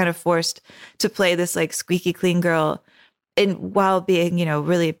and was kind of forced to play this like squeaky clean girl and while being, you know,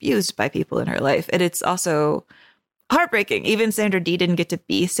 really abused by people in her life. And it's also heartbreaking. Even Sandra Dee didn't get to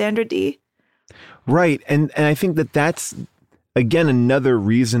be Sandra Dee. Right. And I think that that's, again, another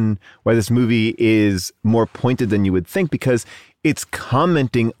reason why this movie is more pointed than you would think, because it's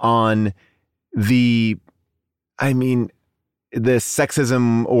commenting on the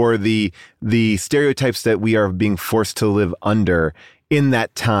sexism or the stereotypes that we are being forced to live under in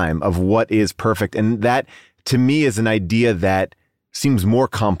that time of what is perfect. And that, to me, is an idea that seems more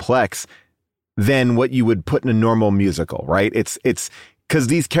complex than what you would put in a normal musical, right? It's because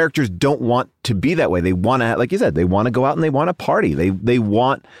these characters don't want to be that way. They want to, like you said, they want to go out and they want to party. They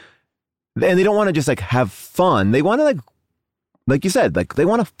want, and they don't want to just like have fun. They want to like you said, like they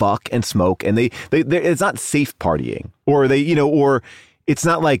want to fuck and smoke, and they it's not safe partying, or or it's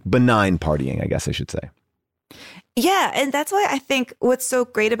not like benign partying, I guess I should say. Yeah, and that's why I think what's so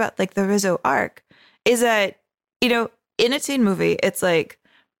great about like the Rizzo arc is that, you know, in a teen movie, it's like,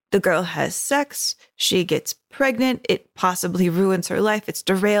 the girl has sex, she gets pregnant, it possibly ruins her life, it's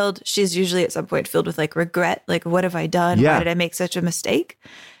derailed. She's usually at some point filled with like regret, like, what have I done? Yeah. Why did I make such a mistake?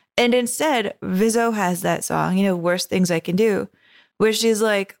 And instead, Rizzo has that song, you know, Worst Things I Can Do, where she's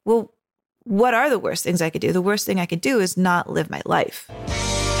like, well, what are the worst things I could do? The worst thing I could do is not live my life.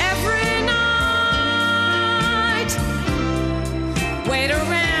 Every night, wait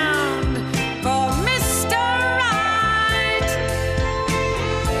around for Mr. Right.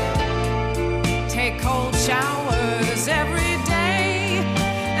 Take cold showers every day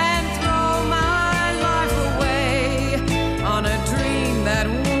and throw my life away on a dream that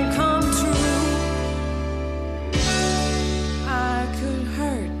won't come true. I could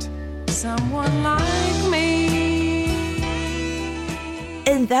hurt someone like me.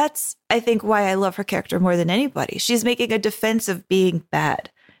 And that's, I think, why I love her character more than anybody. She's making a defense of being bad.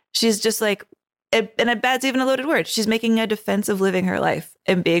 She's just like, and bad's even a loaded word. She's making a defense of living her life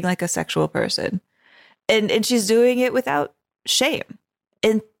and being like a sexual person. And she's doing it without shame.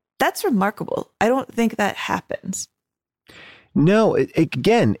 And that's remarkable. I don't think that happens. No,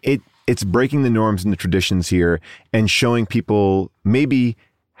 it's breaking the norms and the traditions here and showing people maybe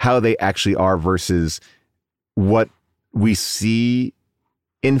how they actually are versus what we see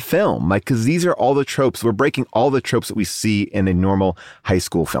in film. Like, because these are all the tropes. We're breaking all the tropes that we see in a normal high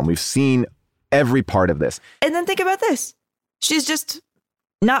school film. We've seen every part of this. And then think about this. She's just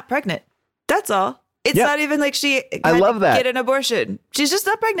not pregnant. That's all. It's not even like she I love that. Get an abortion. She's just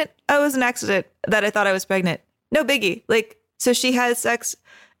not pregnant. Oh, it was an accident that I thought I was pregnant. No biggie. Like, so she has sex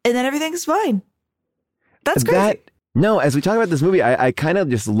and then everything's fine. That's crazy. No, as we talk about this movie, I kind of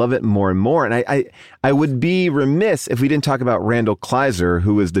just love it more and more. And I would be remiss if we didn't talk about Randall Kleiser,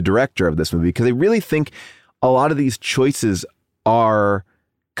 who is the director of this movie, because I really think a lot of these choices are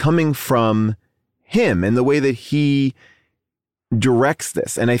coming from him and the way that he directs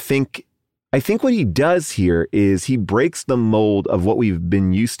this. And I think what he does here is he breaks the mold of what we've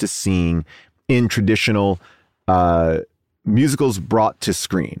been used to seeing in traditional musicals brought to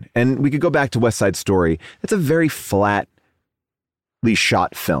screen. And we could go back to West Side Story. It's a very flatly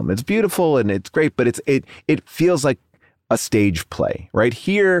shot film. It's beautiful and it's great, but it feels like a stage play. Right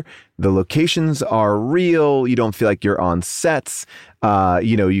here, the locations are real. You don't feel like you're on sets.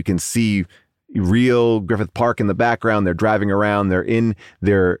 You can see real Griffith Park in the background. They're driving around. They're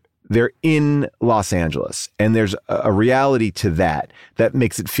in Los Angeles, and there's a reality to that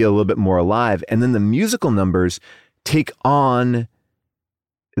makes it feel a little bit more alive. And then the musical numbers take on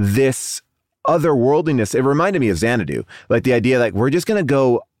this otherworldliness. It reminded me of Xanadu, like the idea, like we're just going to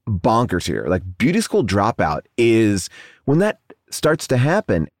go bonkers here. Like Beauty School Dropout is when that starts to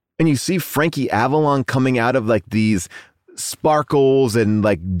happen, and you see Frankie Avalon coming out of like these sparkles and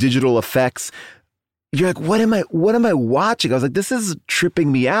like digital effects. You're like, what am I watching? I was like, this is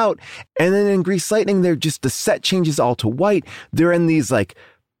tripping me out. And then in Grease Lightning, the set changes all to white. They're in these like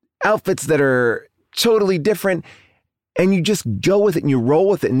outfits that are totally different. And you just go with it and you roll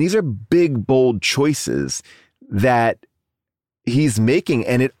with it. And these are big, bold choices that he's making.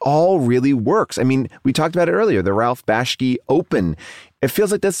 And it all really works. I mean, we talked about it earlier, the Ralph Bashki Open. It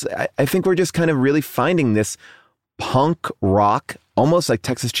feels like this. I think we're just kind of really finding this punk rock, almost like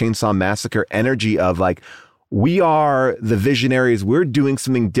Texas Chainsaw Massacre energy of like, we are the visionaries. We're doing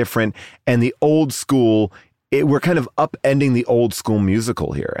something different. And the old school, we're kind of upending the old school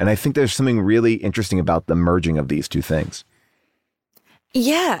musical here. And I think there's something really interesting about the merging of these two things.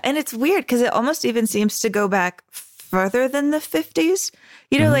 Yeah. And it's weird because it almost even seems to go back further than the 50s.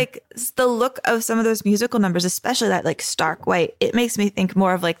 Like the look of some of those musical numbers, especially that like stark white, it makes me think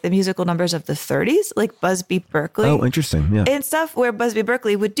more of like the musical numbers of the 30s, like Busby Berkeley. Oh, interesting. Yeah. And stuff where Busby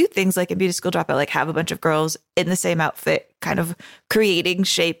Berkeley would do things like in Beauty School Dropout, like have a bunch of girls in the same outfit, kind of creating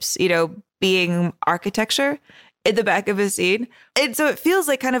shapes, being architecture in the back of a scene. And so it feels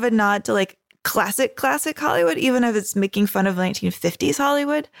like kind of a nod to like classic Hollywood, even if it's making fun of 1950s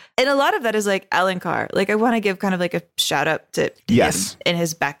Hollywood. And a lot of that is like Alan Carr. Like I want to give kind of like a shout out to him in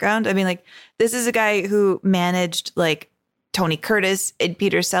his background. I mean, like this is a guy who managed like Tony Curtis and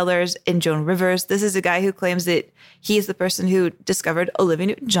Peter Sellers and Joan Rivers. This is a guy who claims that he's the person who discovered Olivia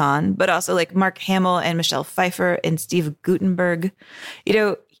Newton-John, but also like Mark Hamill and Michelle Pfeiffer and Steve Guttenberg.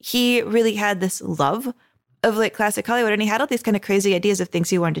 He really had this love of like classic Hollywood, and he had all these kind of crazy ideas of things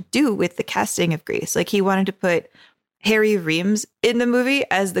he wanted to do with the casting of Grease. Like he wanted to put Harry Reams in the movie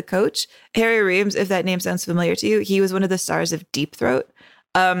as the coach. Harry Reams, if that name sounds familiar to you, he was one of the stars of Deep Throat,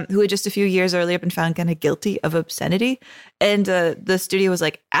 who had just a few years earlier been found kind of guilty of obscenity. And the studio was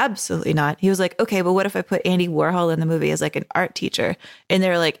like, absolutely not. He was like, okay, but what if I put Andy Warhol in the movie as like an art teacher? And they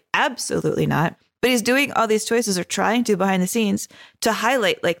were like, absolutely not. But he's doing all these choices, or trying to behind the scenes, to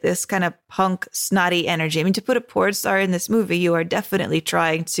highlight like this kind of punk, snotty energy. I mean, to put a porn star in this movie, you are definitely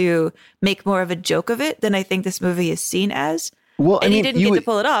trying to make more of a joke of it than I think this movie is seen as. Well, and he didn't get to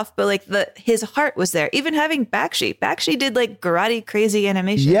pull it off, but like his heart was there. Even having Bakshi. Bakshi did like karate crazy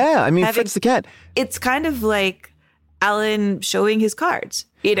animation. Yeah, I mean, Fritz the Cat. It's kind of like Alan showing his cards,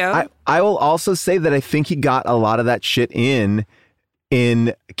 I will also say that I think he got a lot of that shit in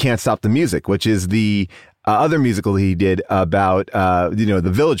Can't Stop the Music, which is the other musical he did about, the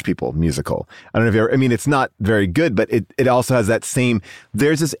Village People musical. I don't know if you ever, I mean, it's not very good, but it also has that same,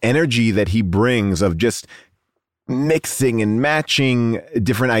 there's this energy that he brings of just mixing and matching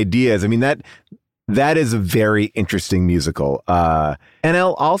different ideas. I mean, that is a very interesting musical. And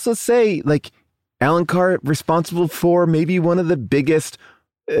I'll also say, like, Alan Carr responsible for maybe one of the biggest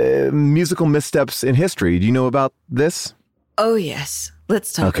musical missteps in history. Do you know about this? Oh, yes.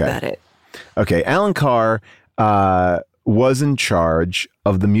 Let's talk about it. Okay. Alan Carr was in charge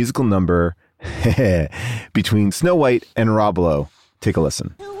of the musical number between Snow White and Rob Lowe. Take a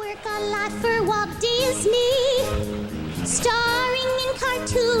listen. I work a lot for Walt Disney, starring in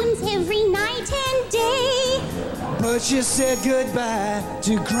cartoons every night and day. But you said goodbye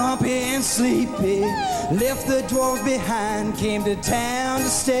to Grumpy and Sleepy, left the dwarves behind, came to town to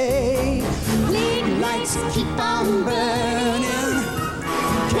stay. Big lights keep on burning,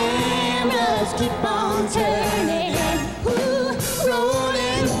 cameras keep on turning. Ooh,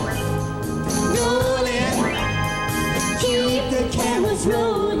 rolling, keep the cameras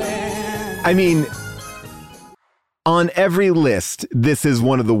rolling. I mean, on every list, this is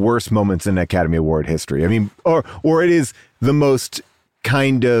one of the worst moments in Academy Award history. I mean, or it is the most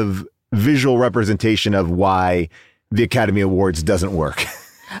kind of visual representation of why the Academy Awards doesn't work.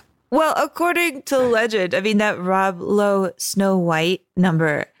 Well, according to legend, I mean, that Rob Lowe Snow White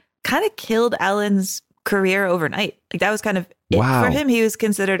number kind of killed Alan's career overnight. Like, that was kind of it for him. He was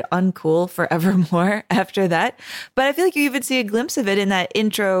considered uncool forevermore after that. But I feel like you even see a glimpse of it in that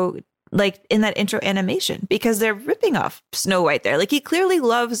intro, like in that intro animation, because they're ripping off Snow White there. Like, he clearly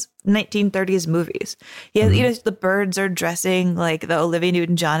loves 1930s movies. He has, you know, the birds are dressing like the Olivia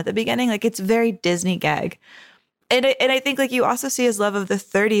Newton-John at the beginning. Like, it's very Disney gag. And I think, like, you also see his love of the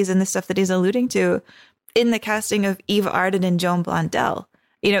 30s and the stuff that he's alluding to in the casting of Eve Arden and Joan Blondell.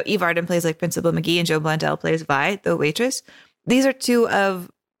 You know, Eve Arden plays like Principal McGee and Joan Blondell plays Vi, the waitress. These are two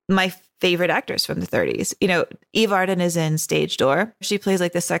of my favorite actors from the 30s. You know, Eve Arden is in Stage Door. She plays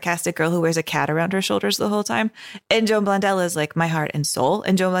like this sarcastic girl who wears a cat around her shoulders the whole time. And Joan Blondell is like My Heart and Soul.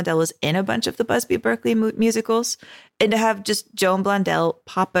 And Joan Blondell was in a bunch of the Busby Berkeley musicals. And to have just Joan Blondell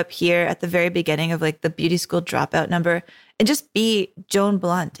pop up here at the very beginning of like the Beauty School Dropout number and just be Joan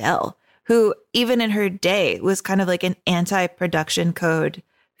Blondell, who even in her day was kind of like an anti-production code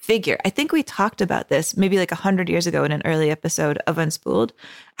figure. I think we talked about this maybe like 100 years ago in an early episode of Unspooled,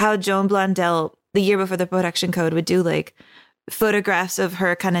 how Joan Blondell, the year before the production code, would do like photographs of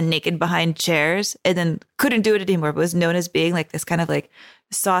her kind of naked behind chairs and then couldn't do it anymore, but was known as being like this kind of like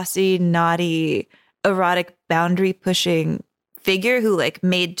saucy, naughty, erotic, boundary pushing figure who like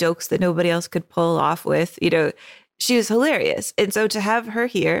made jokes that nobody else could pull off with. You know, she was hilarious. And so to have her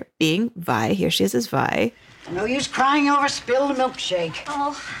here being Vi, here she is as Vi. No use crying over spilled milkshake.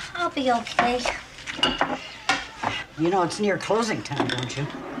 Oh, I'll be okay. You know it's near closing time, don't you?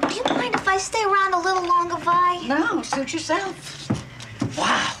 Do you mind if I stay around a little longer, Vi? No, suit yourself.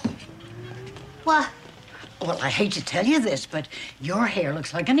 Wow. What? Well, I hate to tell you this, but your hair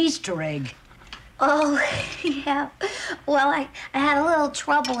looks like an Easter egg. Oh, yeah. Well, I had a little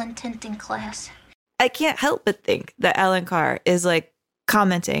trouble in tinting class. I can't help but think that Alan Carr is like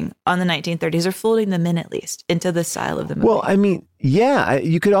commenting on the 1930s or folding them in at least into the style of the movie. Well, I mean, yeah,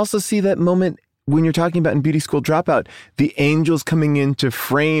 you could also see that moment when you're talking about in Beauty School Dropout, the angels coming into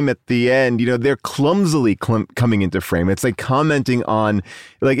frame at the end, you know, they're clumsily coming into frame. It's like commenting on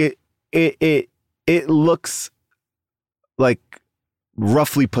like it looks like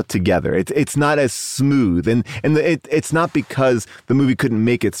roughly put together. It's not as smooth, and it's not because the movie couldn't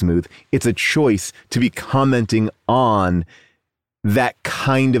make it smooth. It's a choice to be commenting on that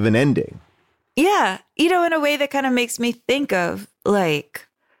kind of an ending. Yeah, you know, in a way that kind of makes me think of like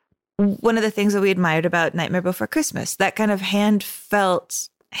one of the things that we admired about Nightmare Before Christmas, that kind of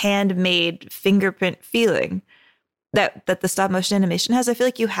handmade fingerprint feeling that the stop motion animation has. I feel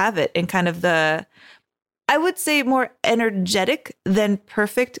like you have it in kind of the, I would say, more energetic than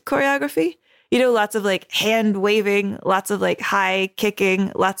perfect choreography. You know, lots of like hand waving, lots of like high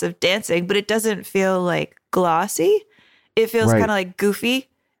kicking, lots of dancing, but it doesn't feel like glossy. It feels kind of like goofy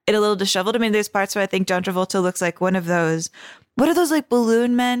and a little disheveled. I mean, there's parts where I think John Travolta looks like one of those, what are those like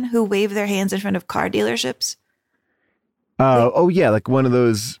balloon men who wave their hands in front of car dealerships? Oh yeah, like one of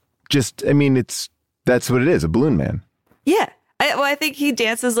those, just, I mean, that's what it is, a balloon man. Yeah. I think he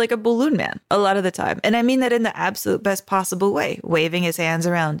dances like a balloon man a lot of the time. And I mean that in the absolute best possible way, waving his hands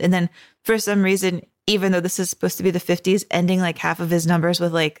around. And then for some reason, even though this is supposed to be the 50s, ending like half of his numbers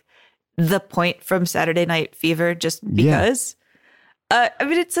with like the point from Saturday Night Fever just because. Yeah. I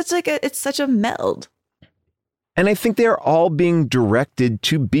mean, it's such a meld. And I think they're all being directed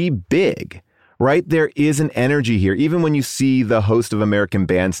to be big, right? There is an energy here. Even when you see the host of American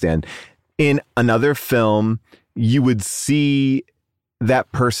Bandstand in another film, you would see that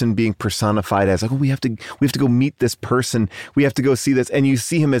person being personified as like, oh, we have to go meet this person. We have to go see this. And you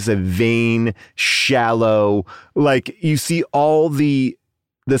see him as a vain, shallow, like you see all the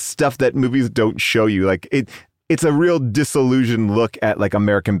stuff that movies don't show you. Like it's a real disillusioned look at like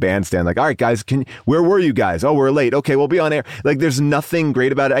American Bandstand. Like, all right, guys, where were you guys? Oh, we're late. Okay, we'll be on air. Like there's nothing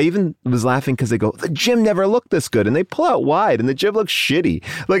great about it. I even was laughing because they go, the gym never looked this good. And they pull out wide and the gym looks shitty.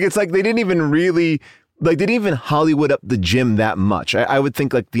 Like, it's like they didn't even Hollywood up the gym that much. I would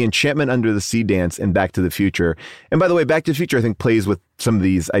think like the Enchantment Under the Sea dance and Back to the Future. And by the way, Back to the Future, I think plays with some of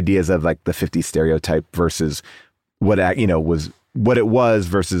these ideas of like the 50s stereotype versus what it was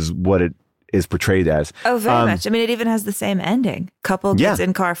versus what it is portrayed as. Oh, very much. I mean, it even has the same ending. Couple gets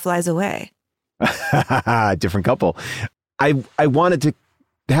in car, flies away. Different couple. I wanted to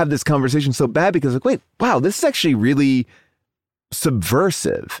have this conversation so bad because like, wait, wow, this is actually really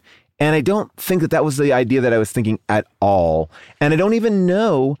subversive. And I don't think that was the idea that I was thinking at all. And I don't even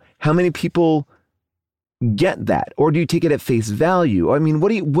know how many people get that, or do you take it at face value? I mean, what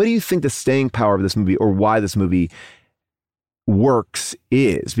do you think the staying power of this movie, or why this movie works,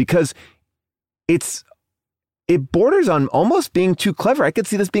 is? Because it borders on almost being too clever. I could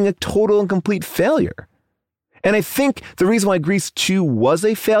see this being a total and complete failure. And I think the reason why Grease 2 was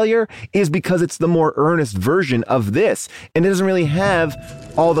a failure is because it's the more earnest version of this, and it doesn't really have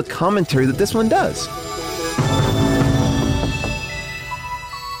all the commentary that this one does.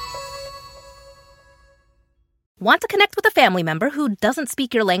 Want to connect with a family member who doesn't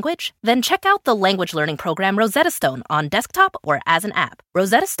speak your language? Then check out the language learning program Rosetta Stone on desktop or as an app.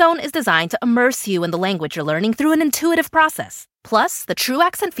 Rosetta Stone is designed to immerse you in the language you're learning through an intuitive process. Plus, the True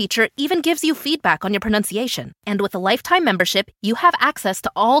Accent feature even gives you feedback on your pronunciation. And with a lifetime membership, you have access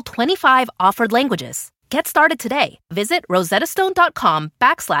to all 25 offered languages. Get started today. Visit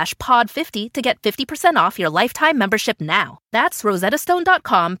rosettastone.com/pod50 to get 50% off your lifetime membership now. That's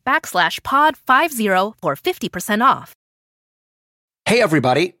rosettastone.com/pod50 for 50% off. Hey,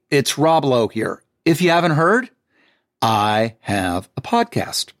 everybody. It's Rob Lowe here. If you haven't heard, I have a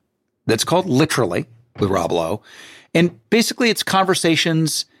podcast that's called Literally with Rob Lowe. And basically, it's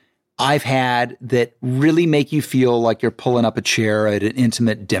conversations I've had that really make you feel like you're pulling up a chair at an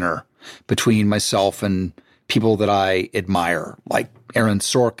intimate dinner between myself and people that I admire, like Aaron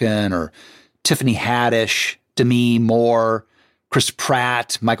Sorkin or Tiffany Haddish, Demi Moore, Chris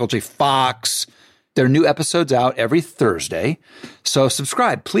Pratt, Michael J. Fox. There are new episodes out every Thursday. So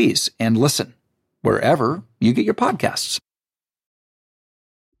subscribe, please, and listen wherever you get your podcasts.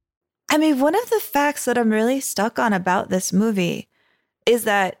 I mean, one of the facts that I'm really stuck on about this movie is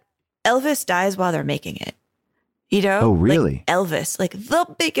that Elvis dies while they're making it. You know? Oh, really? Like Elvis, like the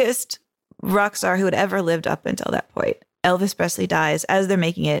biggest rock star who had ever lived up until that point. Elvis Presley dies as they're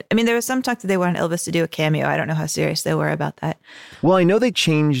making it. I mean, there was some talk that they wanted Elvis to do a cameo. I don't know how serious they were about that. Well, I know they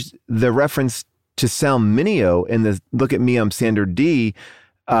changed the reference to Sal Mineo in the Look at Me, I'm Sandra Dee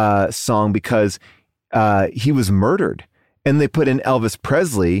song because he was murdered. And they put in Elvis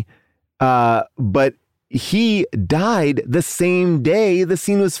Presley, but he died the same day the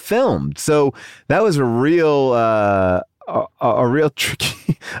scene was filmed. So that was a real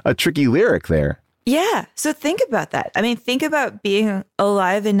tricky lyric there. Yeah. So think about that. I mean, think about being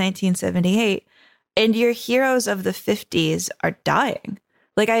alive in 1978 and your heroes of the 50s are dying.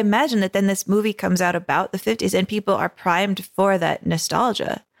 Like, I imagine that then this movie comes out about the 50s and people are primed for that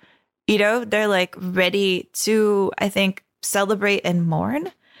nostalgia. You know, they're like ready to, I think, celebrate and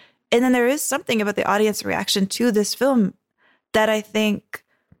mourn. And then there is something about the audience reaction to this film that I think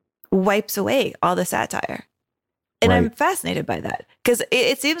wipes away all the satire. And right. I'm fascinated by that because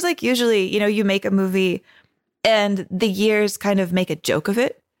it seems like usually, you know, you make a movie and the years kind of make a joke of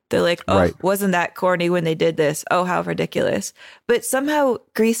it. They're like, oh, right. Wasn't that corny when they did this? Oh, how ridiculous. But somehow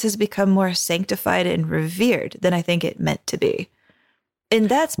Grease has become more sanctified and revered than I think it meant to be. And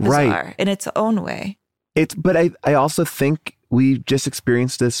that's bizarre in its own way. But I also think we just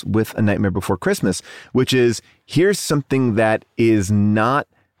experienced this with A Nightmare Before Christmas, which is here's something that is not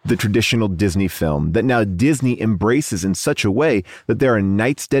the traditional Disney film that now Disney embraces in such a way that there are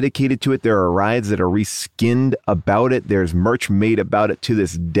nights dedicated to it. There are rides that are reskinned about it. There's merch made about it to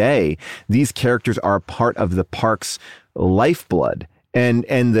this day. These characters are part of the park's lifeblood and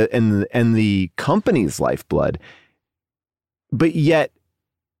the company's lifeblood. But yet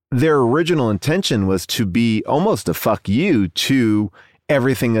their original intention was to be almost a fuck you to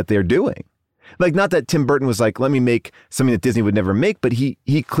everything that they're doing. Like, not that Tim Burton was like, let me make something that Disney would never make, but he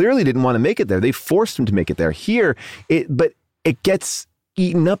clearly didn't want to make it there. They forced him to make it there. Here, but it gets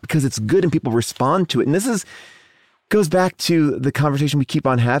eaten up because it's good and people respond to it. And this goes back to the conversation we keep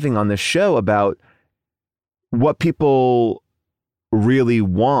on having on this show about what people really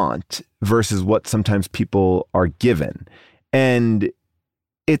want versus what sometimes people are given. And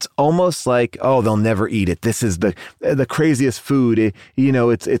it's almost like, oh, they'll never eat it. This is the craziest food.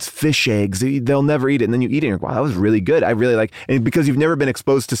 It's fish eggs. They'll never eat it. And then you eat it and you're like, wow, that was really good. I really like, and because you've never been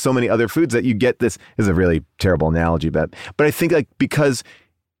exposed to so many other foods that you get this is a really terrible analogy, but I think like because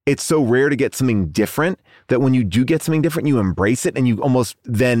it's so rare to get something different that when you do get something different, you embrace it and you almost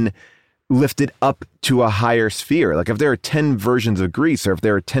then lift it up to a higher sphere. Like if there are 10 versions of Grease or if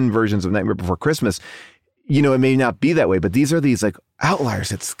there are 10 versions of Nightmare Before Christmas, you know, it may not be that way, but these are these like outliers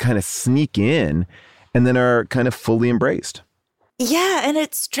that kind of sneak in and then are kind of fully embraced. Yeah. And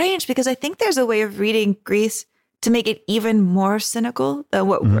it's strange because I think there's a way of reading Grease to make it even more cynical than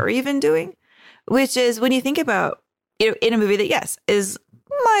what we're even doing, which is when you think about, you know, in a movie that, yes, is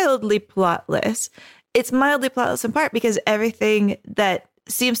mildly plotless. It's mildly plotless in part because everything that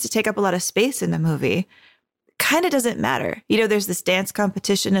seems to take up a lot of space in the movie kind of doesn't matter. You know, there's this dance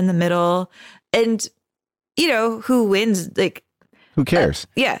competition in the middle and you know, who wins? Like, who cares?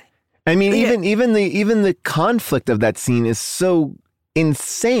 Yeah. I mean, even the conflict of that scene is so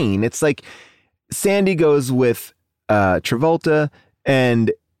insane. It's like Sandy goes with Travolta,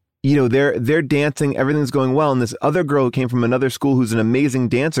 and you know they're dancing, everything's going well, and this other girl who came from another school who's an amazing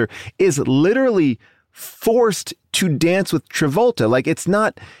dancer is literally forced to dance with Travolta. Like, it's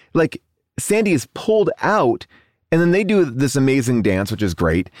not like Sandy is pulled out, and then they do this amazing dance, which is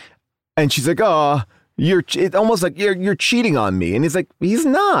great, and she's like, "Oh, it's almost like you're cheating on me," and he's like, he's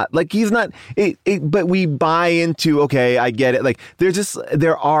not. But we buy into, okay, I get it. Like,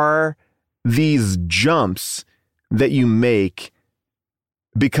 there are these jumps that you make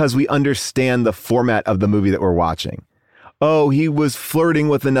because we understand the format of the movie that we're watching. Oh, he was flirting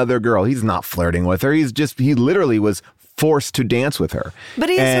with another girl. He's not flirting with her. He literally was forced to dance with her. But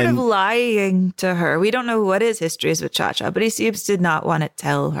he's sort of lying to her. We don't know what his history is with Cha-Cha, but he seems to not want to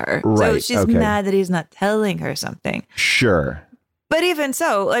tell her. Right, so she's mad that he's not telling her something. Sure. But even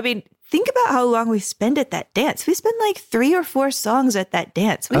so, I mean, think about how long we spend at that dance. We spend like 3 or 4 songs at that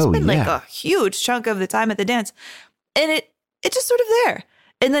dance. We spend like a huge chunk of the time at the dance. And it's just sort of there.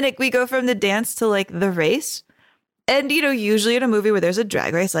 And then we go from the dance to like the race. And, you know, usually in a movie where there's a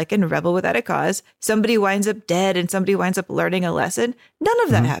drag race, like in Rebel Without a Cause, somebody winds up dead and somebody winds up learning a lesson. None of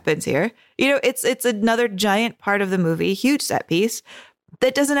that happens here. You know, it's another giant part of the movie, huge set piece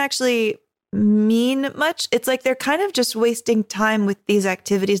that doesn't actually mean much. It's like they're kind of just wasting time with these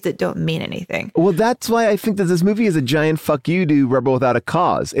activities that don't mean anything. Well, that's why I think that this movie is a giant fuck you to Rebel Without a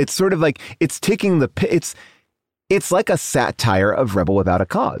Cause. It's sort of like it's taking it's like a satire of Rebel Without a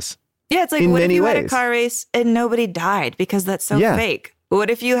Cause. Yeah, it's like, what if you had a car race and nobody died because that's so fake? What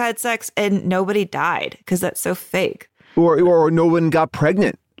if you had sex and nobody died because that's so fake? Or no one got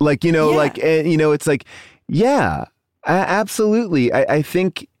pregnant? Like, you know, it's like, absolutely. I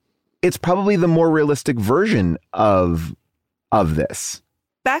think it's probably the more realistic version of this.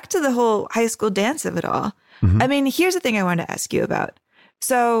 Back to the whole high school dance of it all. I mean, here's the thing I wanted to ask you about.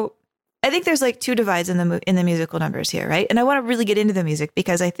 So I think there's like 2 divides in the musical numbers here, right? And I want to really get into the music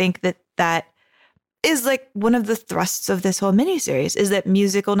because I think that is like one of the thrusts of this whole miniseries is that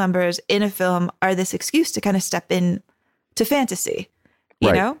musical numbers in a film are this excuse to kind of step in to fantasy,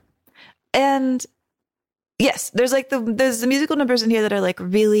 you know? And yes, there's the musical numbers in here that are like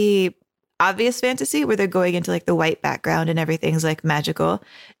really obvious fantasy where they're going into like the white background and everything's like magical.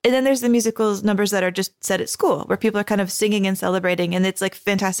 And then there's the musicals numbers that are just set at school where people are kind of singing and celebrating. And it's like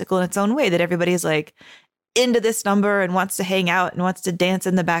fantastical in its own way that everybody's like into this number and wants to hang out and wants to dance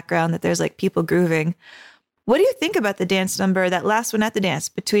in the background, that there's like people grooving. What do you think about the dance number, that last one at the dance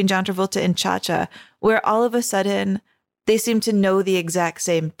between John Travolta and Cha-Cha, where all of a sudden they seem to know the exact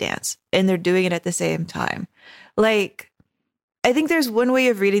same dance and they're doing it at the same time? Like, I think there's one way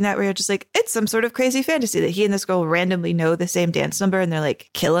of reading that where you're just like, it's some sort of crazy fantasy that he and this girl randomly know the same dance number and they're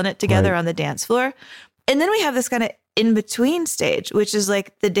like killing it together on the dance floor. And then we have this kind of in-between stage, which is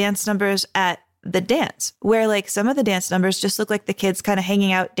like the dance numbers at the dance, where like some of the dance numbers just look like the kids kind of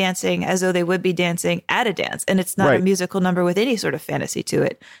hanging out dancing as though they would be dancing at a dance. And it's not a musical number with any sort of fantasy to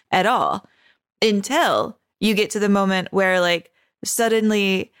it at all, until you get to the moment where like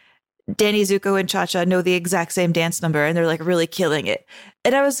suddenly Danny Zuko and Cha-Cha know the exact same dance number and they're like really killing it.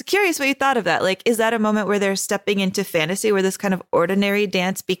 And I was curious what you thought of that. Like, is that a moment where they're stepping into fantasy, where this kind of ordinary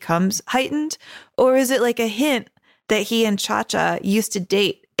dance becomes heightened? Or is it like a hint that he and Cha-Cha used to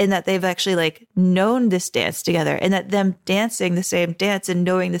date and that they've actually like known this dance together, and that them dancing the same dance and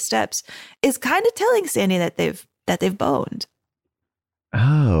knowing the steps is kind of telling Sandy that they've boned?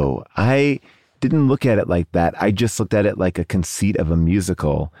 Oh, I didn't look at it like that. I just looked at it like a conceit of a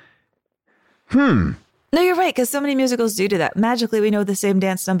musical. No, you're right, because so many musicals do that. Magically, we know the same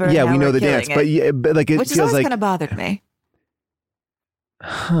dance number. Yeah, we know the dance, but like it which feels always like kind of bothered me.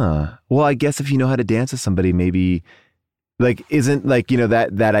 Well, I guess if you know how to dance with somebody, maybe like isn't like, you know,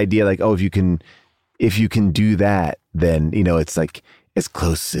 that idea like, oh, if you can do that, then, you know, it's like as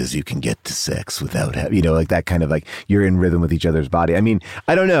close as you can get to sex without having, you know, like that kind of like you're in rhythm with each other's body. I mean,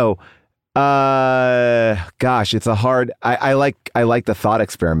 I don't know. Gosh, it's a hard, I like the thought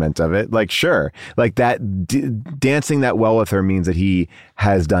experiment of it. Like, sure. Like that dancing that well with her means that he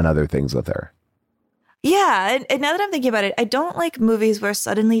has done other things with her. Yeah. And now that I'm thinking about it, I don't like movies where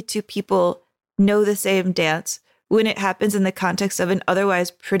suddenly 2 people know the same dance when it happens in the context of an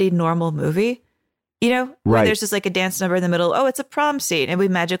otherwise pretty normal movie, you know, where there's just like a dance number in the middle. Oh, it's a prom scene and we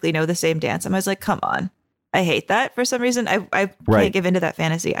magically know the same dance. I'm always like, come on. I hate that for some reason. I can't give into that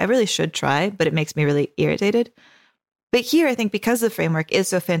fantasy. I really should try, but it makes me really irritated. But here, I think because the framework is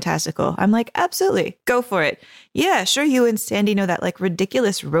so fantastical, I'm like, absolutely, go for it. Yeah, sure, you and Sandy know that like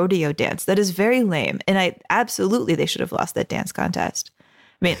ridiculous rodeo dance that is very lame. And they should have lost that dance contest.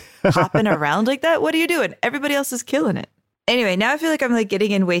 I mean, hopping around like that, what are you doing? Everybody else is killing it. Anyway, now I feel like I'm like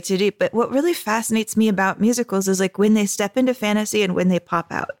getting in way too deep. But what really fascinates me about musicals is like when they step into fantasy and when they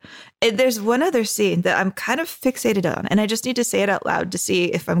pop out. And there's one other scene that I'm kind of fixated on, and I just need to say it out loud to see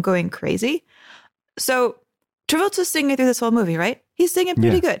if I'm going crazy. So Travolta's singing through this whole movie, right? He's singing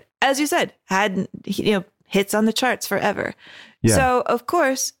pretty good. As you said, had, hits on the charts forever. Yeah. So, of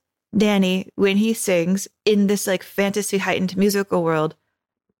course, Danny, when he sings in this like fantasy heightened musical world,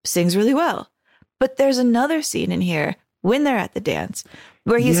 sings really well. But there's another scene in here when they're at the dance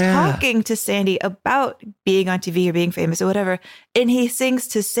where he's talking to Sandy about being on TV or being famous or whatever. And he sings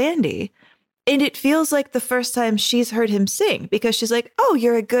to Sandy. And it feels like the first time she's heard him sing because she's like, oh,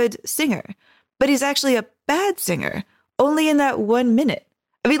 you're a good singer. But he's actually a bad singer, only in that 1 minute.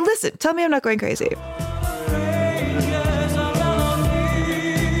 I mean, listen, tell me I'm not going crazy. Did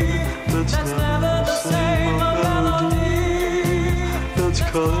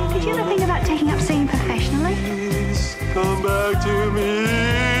you ever think about taking up singing professionally? Please come back to me,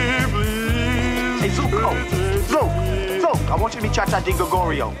 please. Hey, Zuko, I want you to meet Cha-Cha Di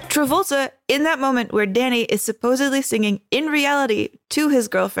Gregorio. Travolta, in that moment where Danny is supposedly singing in reality to his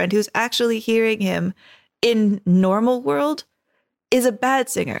girlfriend, who's actually hearing him in normal world, is a bad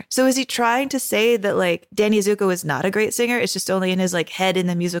singer. So is he trying to say that like Danny Zuko is not a great singer? It's just only in his like head in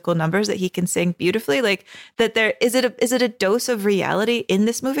the musical numbers that he can sing beautifully. Like that there is it a dose of reality in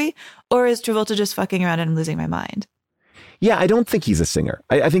this movie, or is Travolta just fucking around and I'm losing my mind? Yeah, I don't think he's a singer.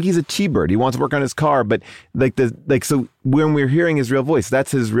 I think he's a T-bird. He wants to work on his car, but so when we're hearing his real voice,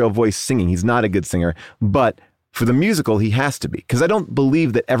 that's his real voice singing. He's not a good singer, but for the musical, he has to be, because I don't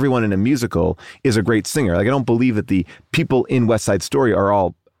believe that everyone in a musical is a great singer. Like, I don't believe that the people in West Side Story are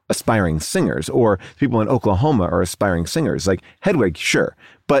all aspiring singers, or people in Oklahoma are aspiring singers. Like Hedwig, sure,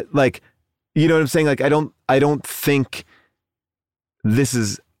 but like, you know what I'm saying? Like, I don't think this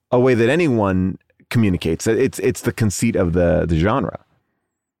is a way that anyone communicates. It's the conceit of the genre.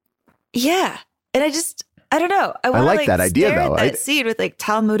 Yeah, and I don't know. I like that idea though. That scene with like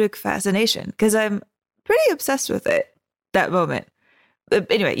Talmudic fascination, because I'm pretty obsessed with it, that moment.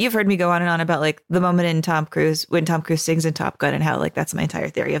 Anyway, you've heard me go on and on about like the moment in Tom Cruise, when Tom Cruise sings in Top Gun, and how like that's my entire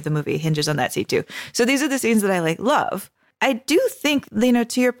theory of the movie hinges on that scene too. So these are the scenes that I like love. I do think,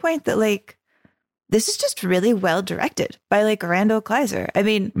 to your point, that like this is just really well directed by like Randall Kleiser. I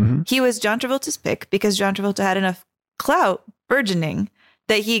mean, he was John Travolta's pick because John Travolta had enough clout burgeoning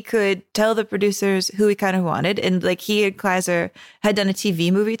that he could tell the producers who he kind of wanted. And like he and Kleiser had done a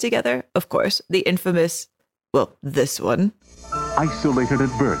TV movie together, of course, the infamous, this one. Isolated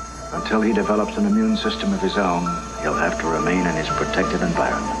at birth. Until he develops an immune system of his own, he'll have to remain in his protected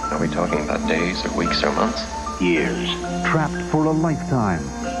environment. Are we talking about days or weeks or months? Years. Trapped for a lifetime.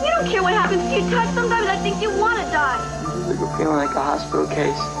 You don't care what happens to you, Tut. Sometimes I think you want to die. We're feeling like a hospital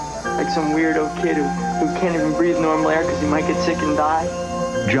case. Like some weirdo kid who can't even breathe normal air because he might get sick and die.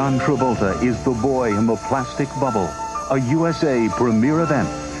 John Travolta is the boy in the plastic bubble. A USA premiere event.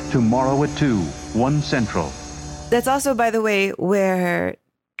 Tomorrow at 2, 1 Central. That's also, by the way, where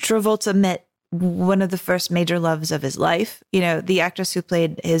Travolta met one of the first major loves of his life. The actress who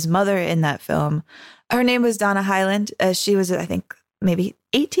played his mother in that film, her name was Donna Hyland. She was, I think, maybe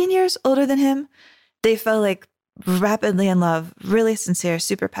 18 years older than him. They fell like rapidly in love, really sincere,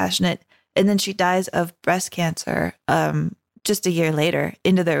 super passionate. And then she dies of breast cancer just a year later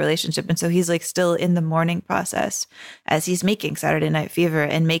into their relationship. And so he's like still in the mourning process as he's making Saturday Night Fever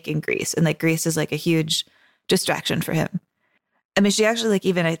and making Grease. And like Grease is like a huge distraction for him. I mean, she actually like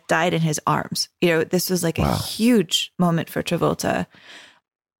even died in his arms. This was like a huge moment for Travolta.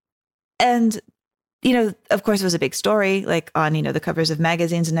 And, of course, it was a big story, like on, the covers of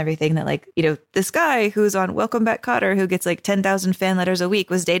magazines and everything, that like, this guy who's on Welcome Back, Kotter, who gets like 10,000 fan letters a week,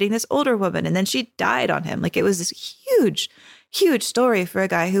 was dating this older woman. And then she died on him. Like, it was this huge, huge story for a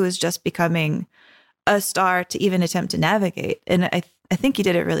guy who was just becoming a star to even attempt to navigate. And I think he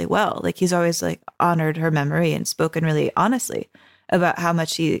did it really well. Like, he's always like honored her memory and spoken really honestly about how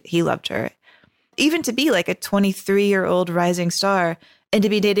much he loved her. Even to be like a 23-year-old rising star and to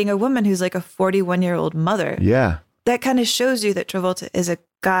be dating a woman who's like a 41-year-old mother. Yeah. That kind of shows you that Travolta is a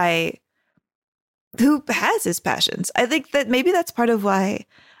guy who has his passions. I think that maybe that's part of why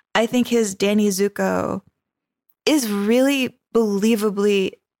I think his Danny Zuko is really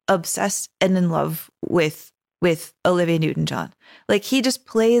believably obsessed and in love with Olivia Newton-John. Like, he just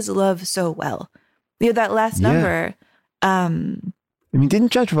plays love so well. That last number. I mean,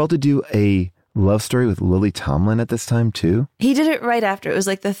 didn't John Travolta do a love story with Lily Tomlin at this time too? He did it right after. It was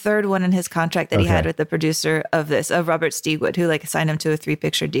like the third one in his contract that he had Okay. with the producer of this, of Robert Stigwood, who like signed him to a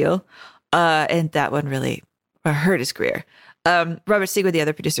 3-picture deal. And that one really hurt his career. Robert Stigwood, the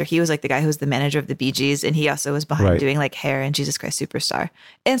other producer, he was like the guy who was the manager of the Bee Gees, and he also was behind Right. doing like Hair and Jesus Christ Superstar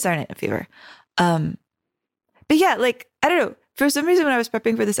and Saturday Night Fever. But yeah, like, I don't know. For some reason, when I was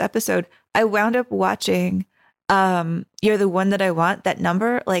prepping for this episode, I wound up watching You're the One That I Want, that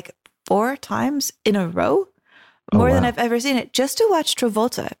number, like 4 times in a row, more than I've ever seen it, just to watch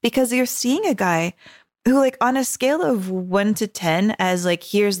Travolta, because you're seeing a guy who, like, on a scale of 1 to 10, as like,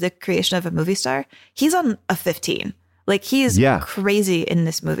 here's the creation of a movie star, he's on a 15. Like, he is crazy in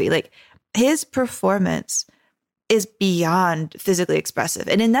this movie. Like, his performance is beyond physically expressive.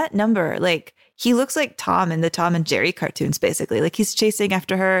 And in that number, like, he looks like Tom in the Tom and Jerry cartoons, basically. Like, he's chasing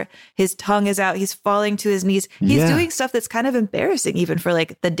after her. His tongue is out. He's falling to his knees. He's doing stuff that's kind of embarrassing, even for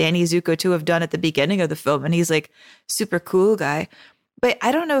like the Danny Zuko to have done at the beginning of the film. And he's like super cool guy. But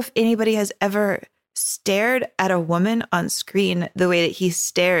I don't know if anybody has ever stared at a woman on screen the way that he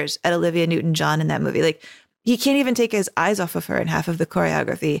stares at Olivia Newton-John in that movie. Like, he can't even take his eyes off of her in half of the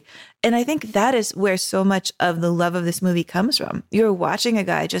choreography. And I think that is where so much of the love of this movie comes from. You're watching a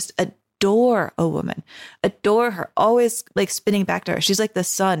guy just adore a woman, adore her, always like spinning back to her. She's like the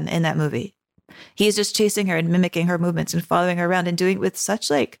sun in that movie. He's just chasing her and mimicking her movements and following her around and doing it with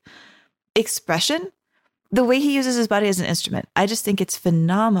such like expression. The way he uses his body as an instrument, I just think it's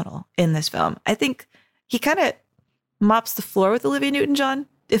phenomenal in this film. I think he kind of mops the floor with Olivia Newton-John,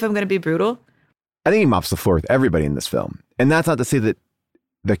 if I'm going to be brutal. I think he mops the floor with everybody in this film. And that's not to say that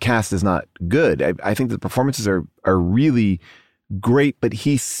the cast is not good. I think the performances are really great, but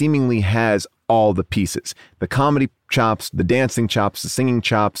he seemingly has all the pieces. The comedy chops, the dancing chops, the singing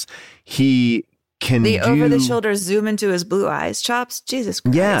chops. He can The over-the-shoulder zoom into his blue eyes chops. Jesus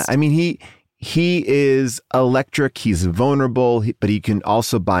Christ. Yeah, I mean, he is electric. He's vulnerable, but he can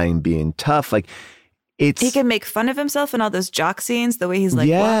also buy in being tough. Like, he can make fun of himself in all those jock scenes, the way he's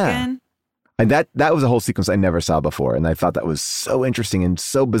like walking. And that was a whole sequence I never saw before. And I thought that was so interesting and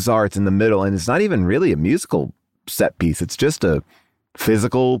so bizarre. It's in the middle, and it's not even really a musical set piece. It's just a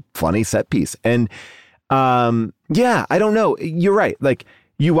physical, funny set piece. And yeah, I don't know. You're right. Like,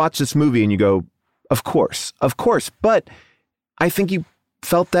 you watch this movie and you go, of course. But I think you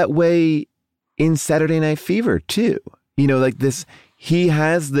felt that way in Saturday Night Fever too. You know, like this, he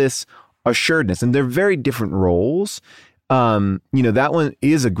has this assuredness, and they're very different roles. You know, that one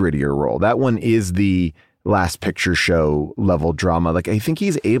is a grittier role. That one is the Last Picture Show level drama. Like, I think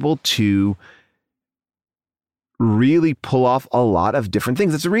he's able to really pull off a lot of different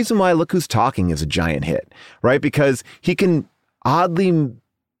things. It's the reason why Look Who's Talking is a giant hit, right? Because he can oddly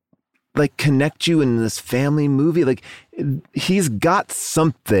like connect you in this family movie. Like, he's got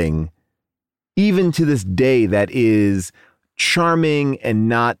something even to this day that is charming and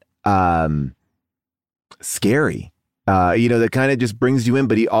not scary. You know, that kind of just brings you in,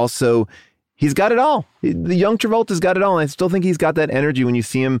 but he's got it all. The young Travolta's got it all. And I still think he's got that energy when you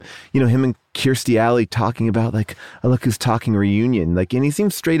see him, you know, him and Kirstie Alley talking about like a Look Who's Talking reunion. Like, and he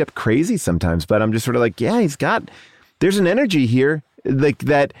seems straight up crazy sometimes, but I'm just sort of like, yeah, there's an energy here like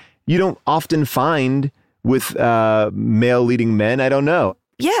that you don't often find with male leading men. I don't know.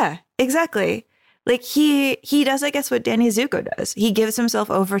 Yeah, exactly. Like he does, I guess, what Danny Zuko does. He gives himself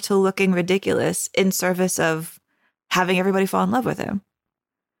over to looking ridiculous in service of having everybody fall in love with him.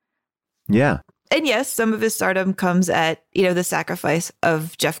 Yeah. And yes, some of his stardom comes at, you know, the sacrifice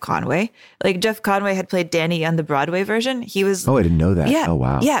of Jeff Conway. Like, Jeff Conway had played Danny on the Broadway version. He was... Oh, I didn't know that. Yeah. Oh,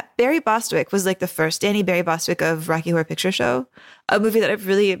 wow. Yeah. Barry Bostwick was like the first Danny Barry Bostwick of Rocky Horror Picture Show, a movie that I've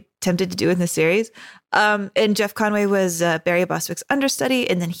really attempted to do in the series. And Jeff Conway was Barry Bostwick's understudy,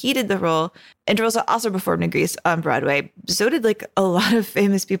 and then he did the role. And Travolta also performed in Grease on Broadway. So did like a lot of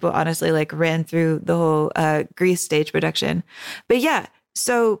famous people, honestly, like ran through the whole Grease stage production. But yeah,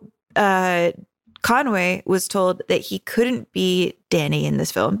 so Conway was told that he couldn't be Danny in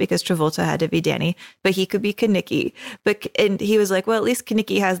this film because Travolta had to be Danny, but he could be Kenickie. And he was like, well, at least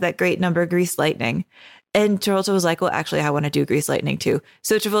Kenickie has that great number, Grease Lightning. And Travolta was like, well, actually, I want to do Grease Lightning too.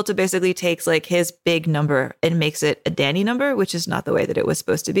 So Travolta basically takes like his big number and makes it a Danny number, which is not the way that it was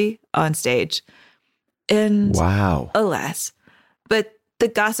supposed to be on stage. And wow, alas. But the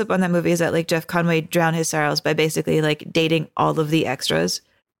gossip on that movie is that like Jeff Conway drowned his sorrows by basically like dating all of the extras.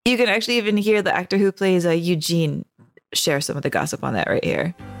 You can actually even hear the actor who plays Eugene share some of the gossip on that right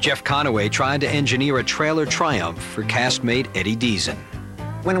here. Jeff Conway tried to engineer a trailer triumph for castmate Eddie Deason.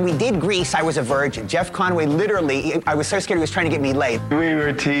 When we did Grease, I was a virgin. Jeff Conway literally, I was so scared he was trying to get me laid. We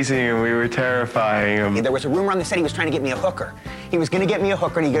were teasing him. We were terrifying him. There was a rumor on the set he was trying to get me a hooker. He was going to get me a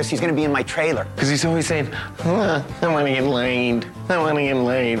hooker, and he goes, he's going to be in my trailer. Because he's always saying, I want to get laid. I want to get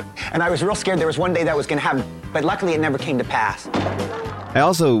laid. And I was real scared there was one day that was going to happen, but luckily it never came to pass. I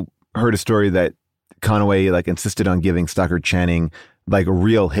also heard a story that Conway insisted on giving Stockard Channing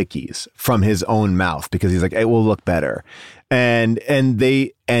real hickeys from his own mouth because he's like, it will look better. And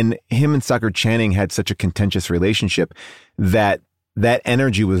him and Stockard Channing had such a contentious relationship that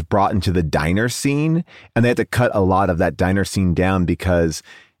energy was brought into the diner scene, and they had to cut a lot of that diner scene down because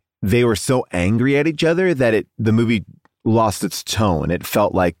they were so angry at each other that the movie lost its tone. It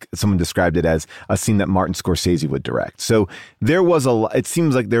felt like someone described it as a scene that Martin Scorsese would direct. So it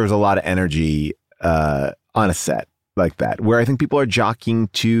seems like there was a lot of energy on a set like that, where I think people are jockeying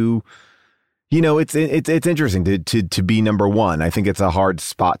to, it's interesting to be number one. I think it's a hard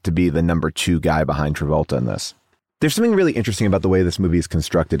spot to be the number two guy behind Travolta in this. There's something really interesting about the way this movie is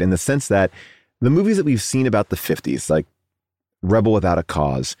constructed, in the sense that the movies that we've seen about the 50s, like Rebel Without a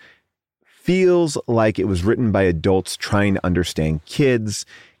Cause, feels like it was written by adults trying to understand kids.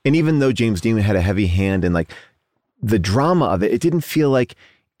 And even though James Dean had a heavy hand in the drama of it, it didn't feel like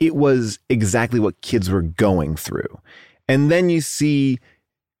it was exactly what kids were going through. And then you see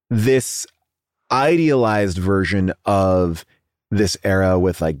this idealized version of this era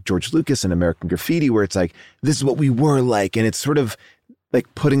with George Lucas and American Graffiti, where it's this is what we were like. And it's sort of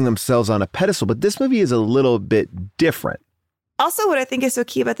putting themselves on a pedestal. But this movie is a little bit different. Also, what I think is so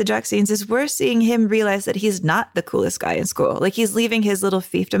key about the jock scenes is we're seeing him realize that he's not the coolest guy in school. He's leaving his little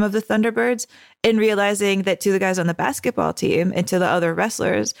fiefdom of the Thunderbirds and realizing that to the guys on the basketball team and to the other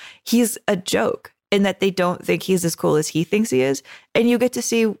wrestlers, he's a joke, and that they don't think he's as cool as he thinks he is. And you get to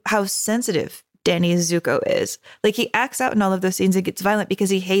see how sensitive Danny Zuko is. He acts out in all of those scenes and gets violent because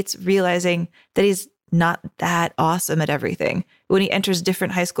he hates realizing that he's not that awesome at everything. When he enters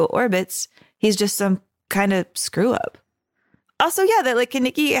different high school orbits, he's just some kind of screw up. Also, yeah, that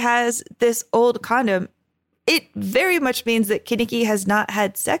Kenickie has this old condom. It very much means that Kenickie has not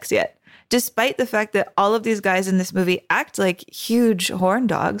had sex yet, despite the fact that all of these guys in this movie act like huge horn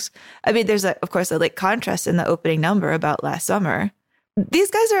dogs. I mean, there's, of course, a contrast in the opening number about last summer.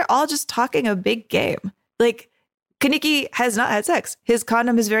 These guys are all just talking a big game. Kenickie has not had sex. His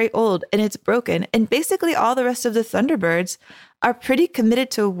condom is very old and it's broken. And basically all the rest of the Thunderbirds are pretty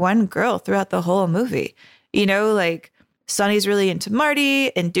committed to one girl throughout the whole movie. Sonny's really into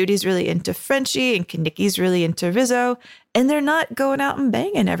Marty, and Duty's really into Frenchie, and Kenickie's really into Rizzo. And they're not going out and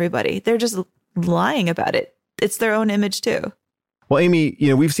banging everybody. They're just lying about it. It's their own image too. Well, Amy,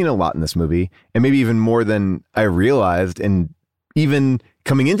 we've seen a lot in this movie, and maybe even more than I realized. And even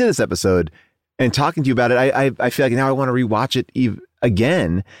coming into this episode and talking to you about it, I feel like now I want to rewatch it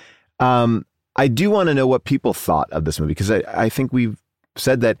again. I do want to know what people thought of this movie, because I think we've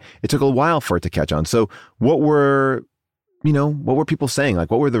said that it took a while for it to catch on. So what were people saying?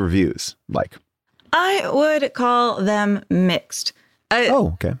 What were the reviews like? I would call them mixed.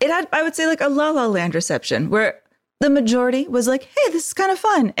 Okay. It had, I would say, a La La Land reception, where the majority was hey, this is kind of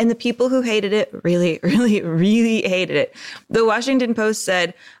fun. And the people who hated it really, really, really hated it. The Washington Post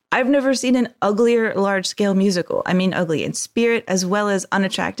said, I've never seen an uglier large-scale musical. I mean, ugly in spirit, as well as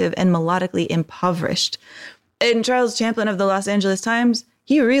unattractive and melodically impoverished. And Charles Champlin of the Los Angeles Times,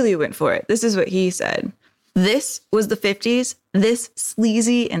 he really went for it. This is what he said. This was the 50s, this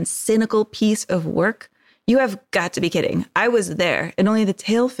sleazy and cynical piece of work. You have got to be kidding. I was there, and only the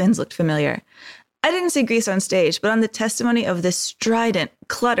tail fins looked familiar. I didn't see Grease on stage, but on the testimony of this strident,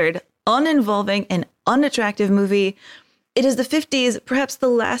 cluttered, uninvolving, and unattractive movie, it is the 50s, perhaps the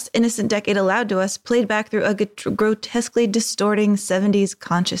last innocent decade allowed to us, played back through a grotesquely distorting 70s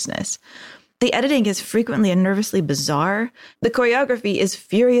consciousness. The editing is frequently and nervously bizarre. The choreography is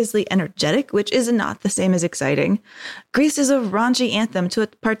furiously energetic, which is not the same as exciting. Grease is a raunchy anthem to a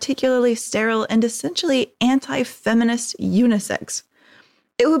particularly sterile and essentially anti-feminist unisex.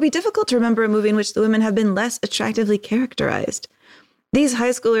 It would be difficult to remember a movie in which the women have been less attractively characterized. These high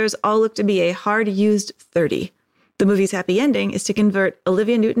schoolers all look to be a hard-used 30. The movie's happy ending is to convert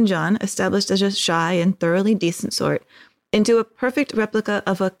Olivia Newton-John, established as a shy and thoroughly decent sort, into a perfect replica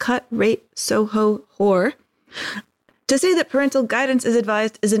of a cut-rate Soho whore. To say that parental guidance is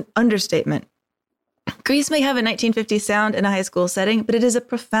advised is an understatement. Grease may have a 1950s sound in a high school setting, but it is a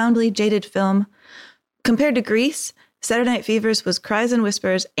profoundly jaded film. Compared to Grease, Saturday Night Fever's was Cries and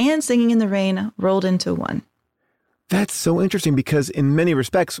Whispers and Singing in the Rain rolled into one. That's so interesting, because in many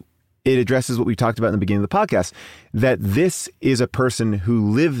respects, it addresses what we talked about in the beginning of the podcast, that this is a person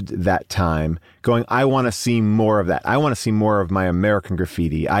who lived that time going, I want to see more of that. I want to see more of my American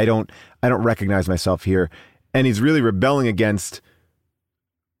graffiti. I don't recognize myself here. And he's really rebelling against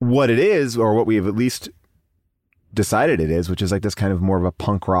what it is, or what we have at least decided it is, which is like this kind of more of a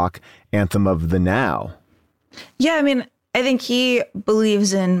punk rock anthem of the now. Yeah, I mean, I think he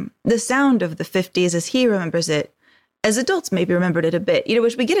believes in the sound of the 50s as he remembers it. As adults maybe remembered it a bit,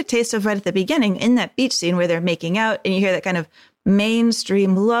 which we get a taste of right at the beginning in that beach scene where they're making out, and you hear that kind of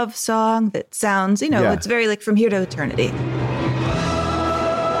mainstream love song that sounds, it's very like From Here to Eternity.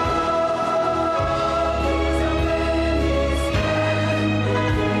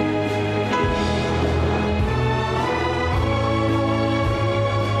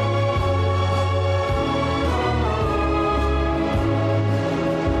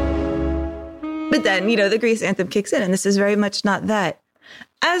 But then, the Grease anthem kicks in, and this is very much not that.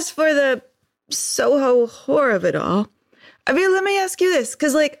 As for the Soho horror of it all, I mean, let me ask you this,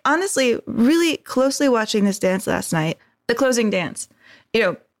 because, honestly, really closely watching this dance last night, the closing dance,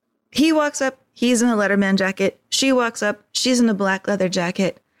 he walks up, he's in a Letterman jacket. She walks up, she's in a black leather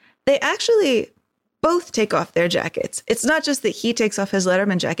jacket. They actually both take off their jackets. It's not just that he takes off his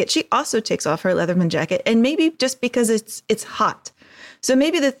Letterman jacket. She also takes off her Letterman jacket, and maybe just because it's hot. So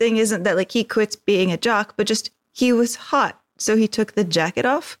maybe the thing isn't that he quits being a jock, but just he was hot. So he took the jacket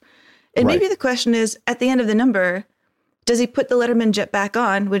off. And maybe the question is, at the end of the number, does he put the Letterman jet back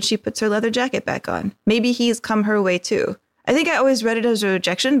on when she puts her leather jacket back on? Maybe he's come her way too. I think I always read it as a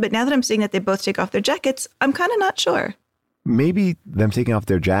rejection, but now that I'm seeing that they both take off their jackets, I'm kind of not sure. Maybe them taking off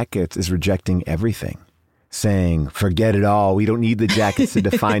their jackets is rejecting everything. Saying, forget it all. We don't need the jackets to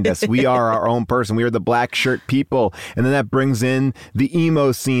define us. We are our own person. We are the black shirt people. And then that brings in the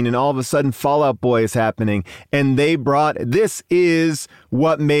emo scene, and all of a sudden Fall Out Boy is happening. And this is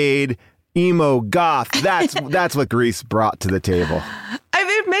what made emo goth. That's what Grease brought to the table. I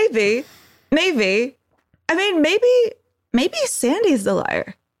mean, maybe. I mean, maybe Sandy's the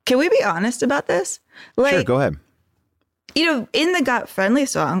liar. Can we be honest about this? Sure, go ahead. In the Got Friendly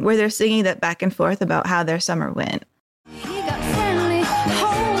song, where they're singing that back and forth about how their summer went. He got friendly,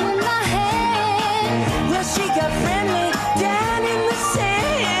 holding my hand. Well, she got friendly down in the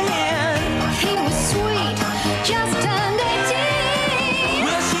sand. He was sweet, just turned 18.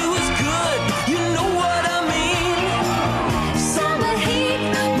 Well, she was good, you know what I mean. Summer heat,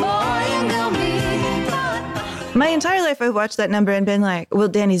 boy, and girl me. My entire life, I've watched that number and been like, well,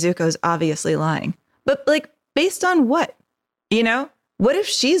 Danny Zuko's obviously lying. But based on what? What if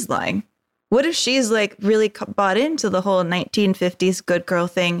she's lying? What if she's really bought into the whole 1950s good girl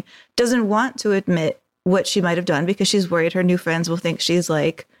thing, doesn't want to admit what she might have done because she's worried her new friends will think she's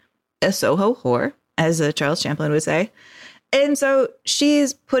like a Soho whore, as Charles Champlin would say. And so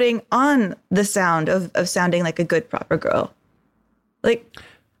she's putting on the sound of sounding like a good, proper girl. Maybe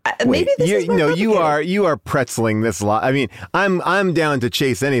this is more complicated. you are pretzeling this lot. I mean, I'm down to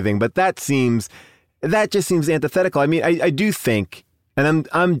chase anything, but that just seems antithetical. I mean, I do think, and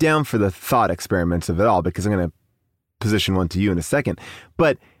I'm down for the thought experiments of it all, because I'm going to position one to you in a second.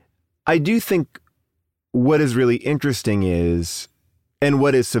 But I do think what is really interesting is, and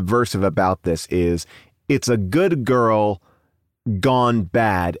what is subversive about this is, it's a good girl gone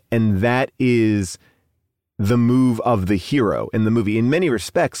bad, and that is the move of the hero in the movie. In many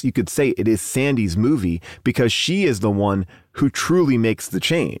respects, you could say it is Sandy's movie, because she is the one who truly makes the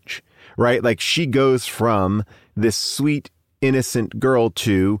change. Right? She goes from this sweet, innocent girl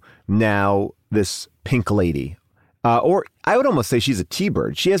to now this pink lady. Or I would almost say she's a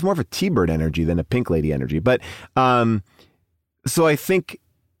T-Bird. She has more of a T-Bird energy than a pink lady energy. But so I think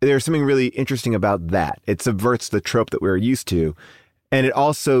there's something really interesting about that. It subverts the trope that we're used to. And it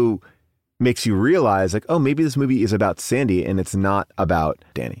also makes you realize, maybe this movie is about Sandy and it's not about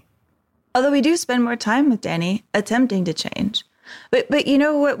Danny. Although we do spend more time with Danny attempting to change. But you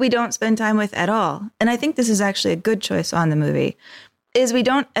know what we don't spend time with at all? And I think this is actually a good choice on the movie, is we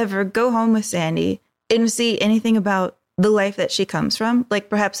don't ever go home with Sandy and see anything about the life that she comes from.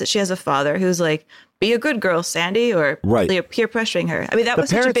 Perhaps that she has a father who's be a good girl, Sandy, or they're peer pressuring her. I mean, that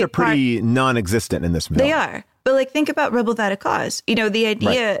was such a big part. The parents are pretty non-existent in this movie. They are. But think about Rebel Without a Cause. The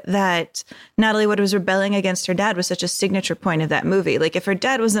idea that Natalie Wood was rebelling against her dad was such a signature point of that movie. If her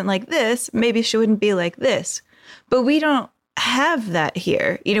dad wasn't like this, maybe she wouldn't be like this. But we don't have that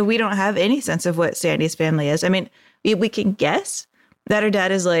here. We don't have any sense of what Sandy's family is. I mean, we can guess that her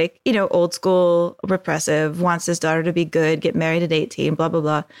dad is old school, repressive, wants his daughter to be good, get married at 18, blah, blah,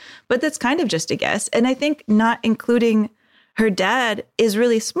 blah. But that's kind of just a guess. And I think not including her dad is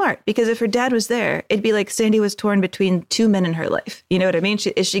really smart, because if her dad was there, it'd be like Sandy was torn between two men in her life. You know what I mean?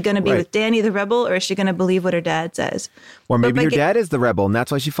 Is she going to be with Danny the rebel, or is she going to believe what her dad says? Or maybe her dad is the rebel and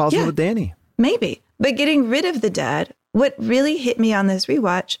that's why she falls in love with Danny. Maybe. But getting rid of the dad, what really hit me on this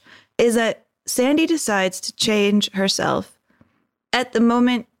rewatch is that Sandy decides to change herself at the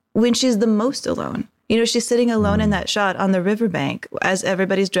moment when she's the most alone. You know, she's sitting alone in that shot on the riverbank as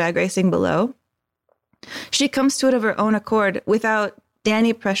everybody's drag racing below. She comes to it of her own accord without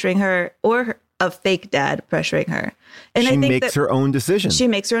Danny pressuring her or a fake dad pressuring her. And she I think makes her own decision. She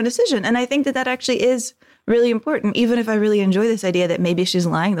makes her own decision. And I think that actually is really important, even if I really enjoy this idea that maybe she's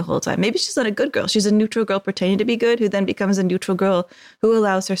lying the whole time. Maybe she's not a good girl. She's a neutral girl pretending to be good, who then becomes a neutral girl who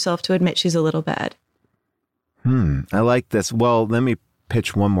allows herself to admit she's a little bad. I like this. Well, let me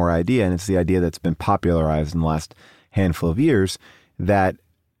pitch one more idea, and it's the idea that's been popularized in the last handful of years, that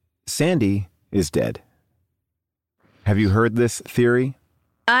Sandy is dead. Have you heard this theory?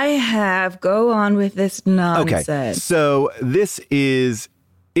 I have. Go on with this nonsense. Okay, so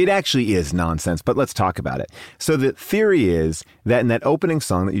it actually is nonsense, but let's talk about it. So the theory is that in that opening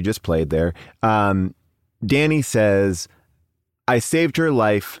song that you just played there, Danny says, I saved her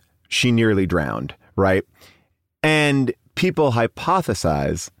life, she nearly drowned, right? And people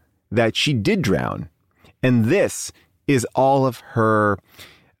hypothesize that she did drown. And this is all of her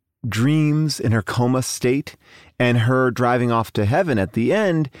dreams in her coma state, and her driving off to heaven at the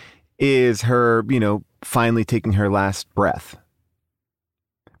end is her, finally taking her last breath.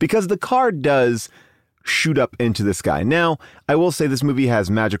 Because the car does shoot up into the sky. Now, I will say this movie has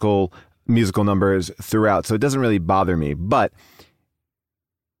magical musical numbers throughout, so it doesn't really bother me. But,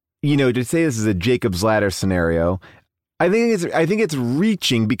 to say this is a Jacob's Ladder scenario, I think it's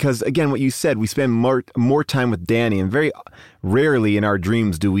reaching, because, again, what you said, we spend more time with Danny, and very rarely in our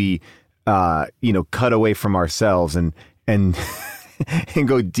dreams do we, cut away from ourselves and and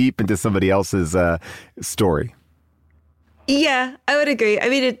go deep into somebody else's story. Yeah, I would agree. I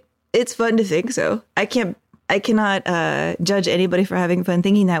mean, it's fun to think so. I cannot judge anybody for having fun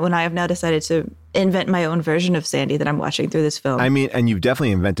thinking that, when I have now decided to invent my own version of Sandy that I'm watching through this film. I mean, and you've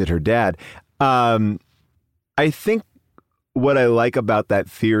definitely invented her dad. I think what I like about that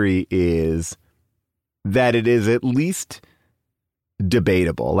theory is that it is at least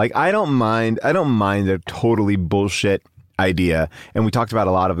debatable. Like, I don't mind a totally bullshit idea. And we talked about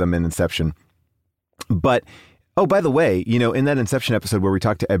a lot of them in Inception. But, oh, by the way, in that Inception episode where we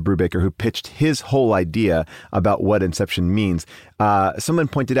talked to Ed Brubaker, who pitched his whole idea about what Inception means, someone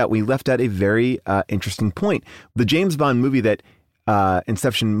pointed out we left out a very interesting point. The James Bond movie that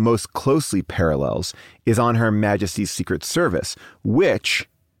Inception most closely parallels is On Her Majesty's Secret Service, which,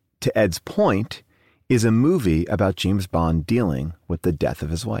 to Ed's point, is a movie about James Bond dealing with the death of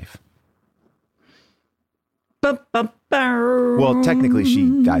his wife. Well, technically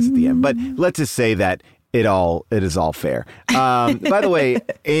she dies at the end, but let's just say that it is all fair. By the way,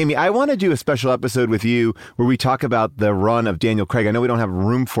 Amy, I want to do a special episode with you where we talk about the run of Daniel Craig. I know we don't have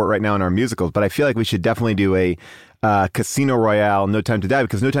room for it right now in our musicals, but I feel like we should definitely do a Casino Royale, No Time to Die,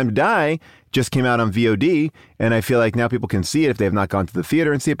 because No Time to Die just came out on VOD, and I feel like now people can see it if they have not gone to the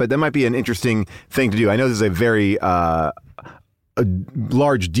theater and see it, but that might be an interesting thing to do. I know this is a very a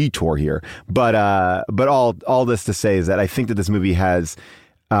large detour here, but all this to say is that I think that this movie has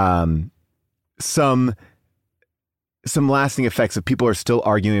some lasting effects that people are still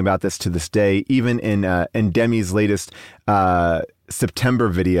arguing about this to this day. Even in Demi's latest September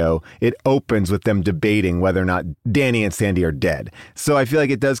video, it opens with them debating whether or not Danny and Sandy are dead. So I feel like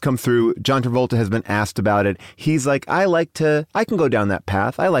it does come through. John Travolta has been asked about it. He's like, I can go down that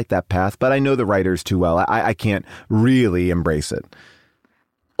path. I like that path, but I know the writers too well. I can't really embrace it.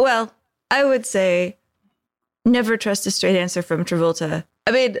 Well, I would say never trust a straight answer from Travolta.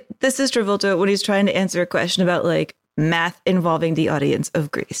 I mean, this is Travolta when he's trying to answer a question about like math involving the audience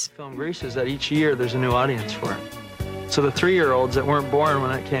of Grease. Film Grease is that each year there's a new audience for it. So the 3-year-olds that weren't born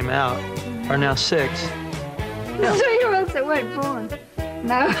when it came out are now 6. The 3-year-olds that weren't born.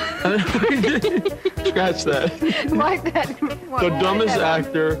 No. Scratch that. Like that. The dumbest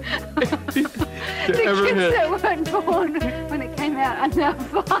actor to ever hit. The kids that weren't born when it came out are now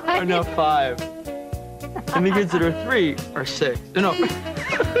 5. Are now 5. And the kids that are 3 are 6. No.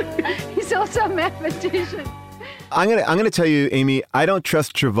 He's also a mathematician. I'm gonna tell you, Amy, I don't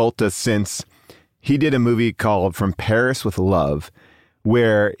trust Travolta since he did a movie called From Paris with Love,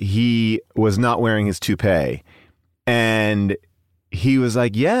 where he was not wearing his toupee. And he was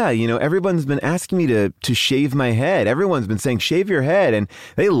like, yeah, everyone's been asking me to shave my head. Everyone's been saying, shave your head. And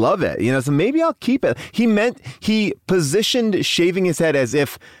they love it, so maybe I'll keep it. He positioned shaving his head as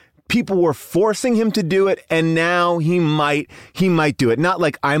if people were forcing him to do it, and now he might do it. Not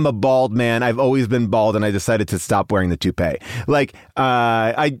like I'm a bald man. I've always been bald, and I decided to stop wearing the toupee. Like,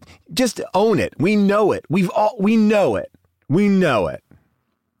 I just own it. We know it. We know it. We know it.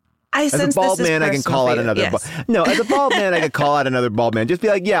 As a bald man, I can call out another. No, as a bald man, I can call out another bald man. Just be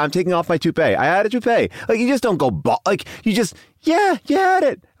like, yeah, I'm taking off my toupee. I had a toupee. Like, you just don't go bald. Like, you just, yeah, you had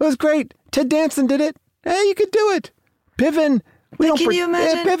it. It was great. Ted Danson did it. Hey, you could do it. Piven. Can you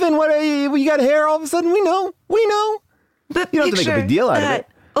imagine? Piven, what? You got hair all of a sudden? We know. But you don't have to make a big deal out of it.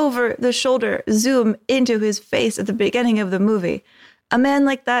 Over the shoulder zoom into his face at the beginning of the movie. A man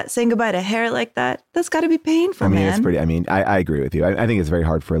like that saying goodbye to hair like that, that's got to be painful, man. It's pretty. I agree with you. I think it's very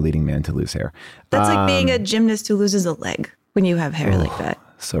hard for a leading man to lose hair. That's like being a gymnast who loses a leg when you have hair like that.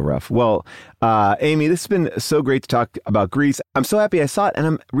 So rough. Well, Amy, this has been so great to talk about Grease. I'm so happy I saw it, and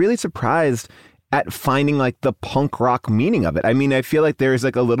I'm really surprised at finding like the punk rock meaning of it. I mean, I feel like there's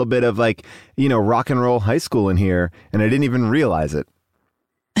like a little bit of like, rock and roll high school in here, and I didn't even realize it.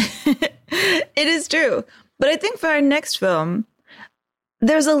 It is true. But I think for our next film,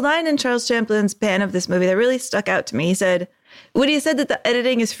 there's a line in Charles Chaplin's Pan of this movie that really stuck out to me. He said, when he said that the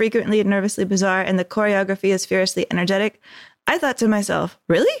editing is frequently and nervously bizarre and the choreography is fiercely energetic, I thought to myself,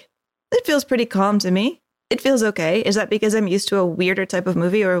 really? It feels pretty calm to me. It feels okay. Is that because I'm used to a weirder type of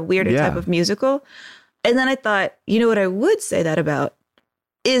movie or a weirder type of musical? And then I thought, what I would say that about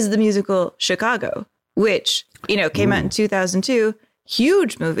is the musical Chicago, which, came out in 2002.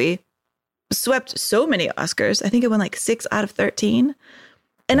 Huge movie. Swept so many Oscars. I think it won like 6 out of 13.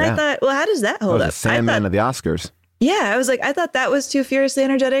 And I thought, well, how does that hold up? The Sandman of the Oscars. Yeah, I was like, I thought that was too furiously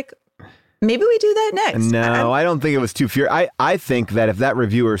energetic. Maybe we do that next. No, I don't think it was too furious. I think that if that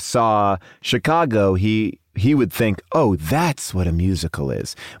reviewer saw Chicago, he would think, oh, that's what a musical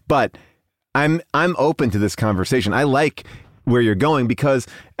is. But I'm open to this conversation. I like where you're going because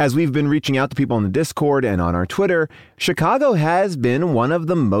as we've been reaching out to people on the Discord and on our Twitter, Chicago has been one of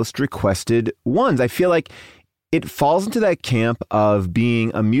the most requested ones. I feel like it falls into that camp of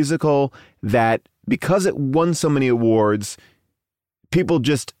being a musical that because it won so many awards, people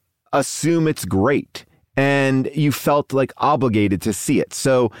just assume it's great and you felt like obligated to see it.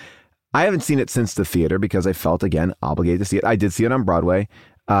 So I haven't seen it since the theater because I felt, again, obligated to see it. I did see it on Broadway.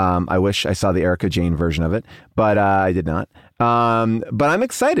 I wish I saw the Erica Jane version of it, but I did not. But I'm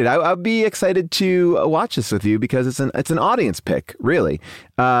excited. I'll be excited to watch this with you because it's an audience pick, really.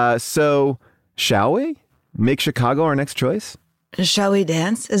 So shall we make Chicago our next choice? Shall we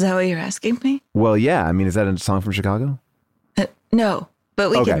dance? Is that what you're asking me? Well, yeah. I mean, is that a song from Chicago? No,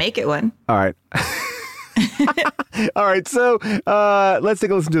 but we can make it one. All right. All right. So let's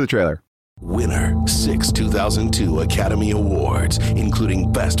take a listen to the trailer. Winner 6 2002 Academy Awards,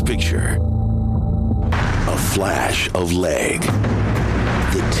 including Best Picture. A flash of leg.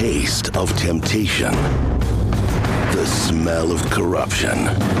 The taste of temptation. The smell of corruption.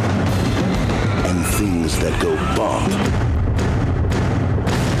 And things that go bump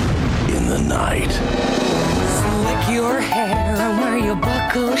in the night. Slick your hair and wear your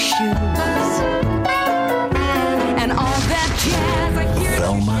buckle shoes. And all that jazz I hear.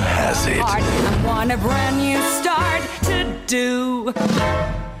 Velma has it. I want a brand new start to do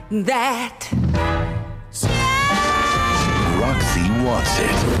that. Roxy wants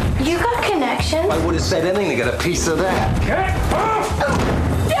it. You got connections? I would have said anything to get a piece of that. Get off!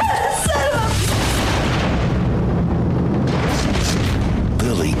 Yes!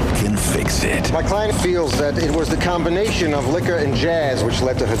 Billy can fix it. My client feels that it was the combination of liquor and jazz which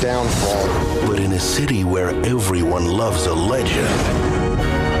led to her downfall. But in a city where everyone loves a legend,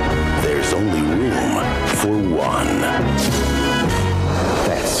 there's only room for one.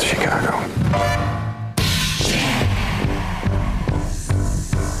 That's Chicago.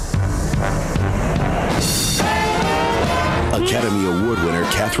 Academy Award winner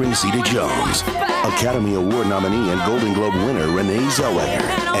Catherine Zeta-Jones, Academy Award nominee and Golden Globe winner Renee Zellweger,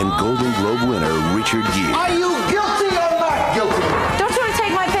 and Golden Globe winner Richard Gere. Are you guilty or not guilty? Don't you want to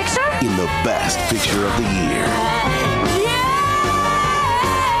take my picture? In the Best Picture of the Year.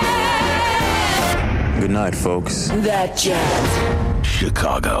 Good night, folks. That jazz.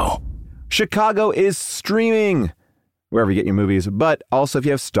 Chicago. Chicago is streaming wherever you get your movies, but also if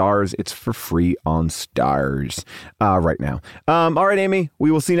you have Stars, it's for free on Stars right now. All right, Amy, we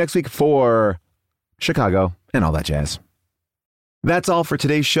will see you next week for Chicago and all that jazz. That's all for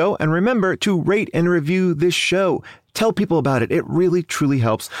today's show, and remember to rate and review this show. Tell people about it. It really, truly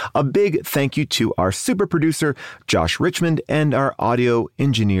helps. A big thank you to our super producer, Josh Richmond, and our audio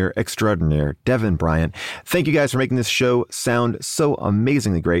engineer extraordinaire, Devin Bryant. Thank you guys for making this show sound so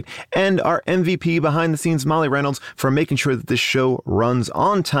amazingly great. And our MVP behind the scenes, Molly Reynolds, for making sure that this show runs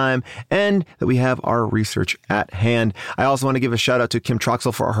on time and that we have our research at hand. I also want to give a shout out to Kim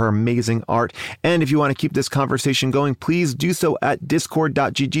Troxel for her amazing art. And if you want to keep this conversation going, please do so at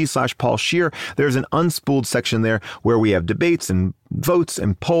discord.gg/Paul Scheer. There's an Unspooled section there where we have debates and votes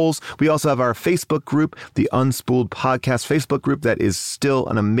and polls. We also have our Facebook group, the Unspooled Podcast Facebook group, that is still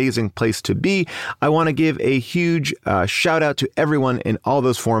an amazing place to be. I want to give a huge shout out to everyone in all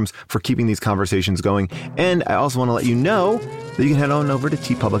those forums for keeping these conversations going. And I also want to let you know that you can head on over to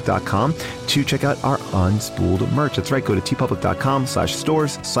tpublic.com to check out our Unspooled merch. That's right. Go to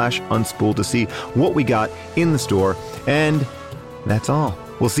tpublic.com/stores/unspooled to see what we got in the store. And that's all.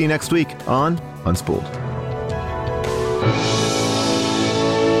 We'll see you next week on Unspooled.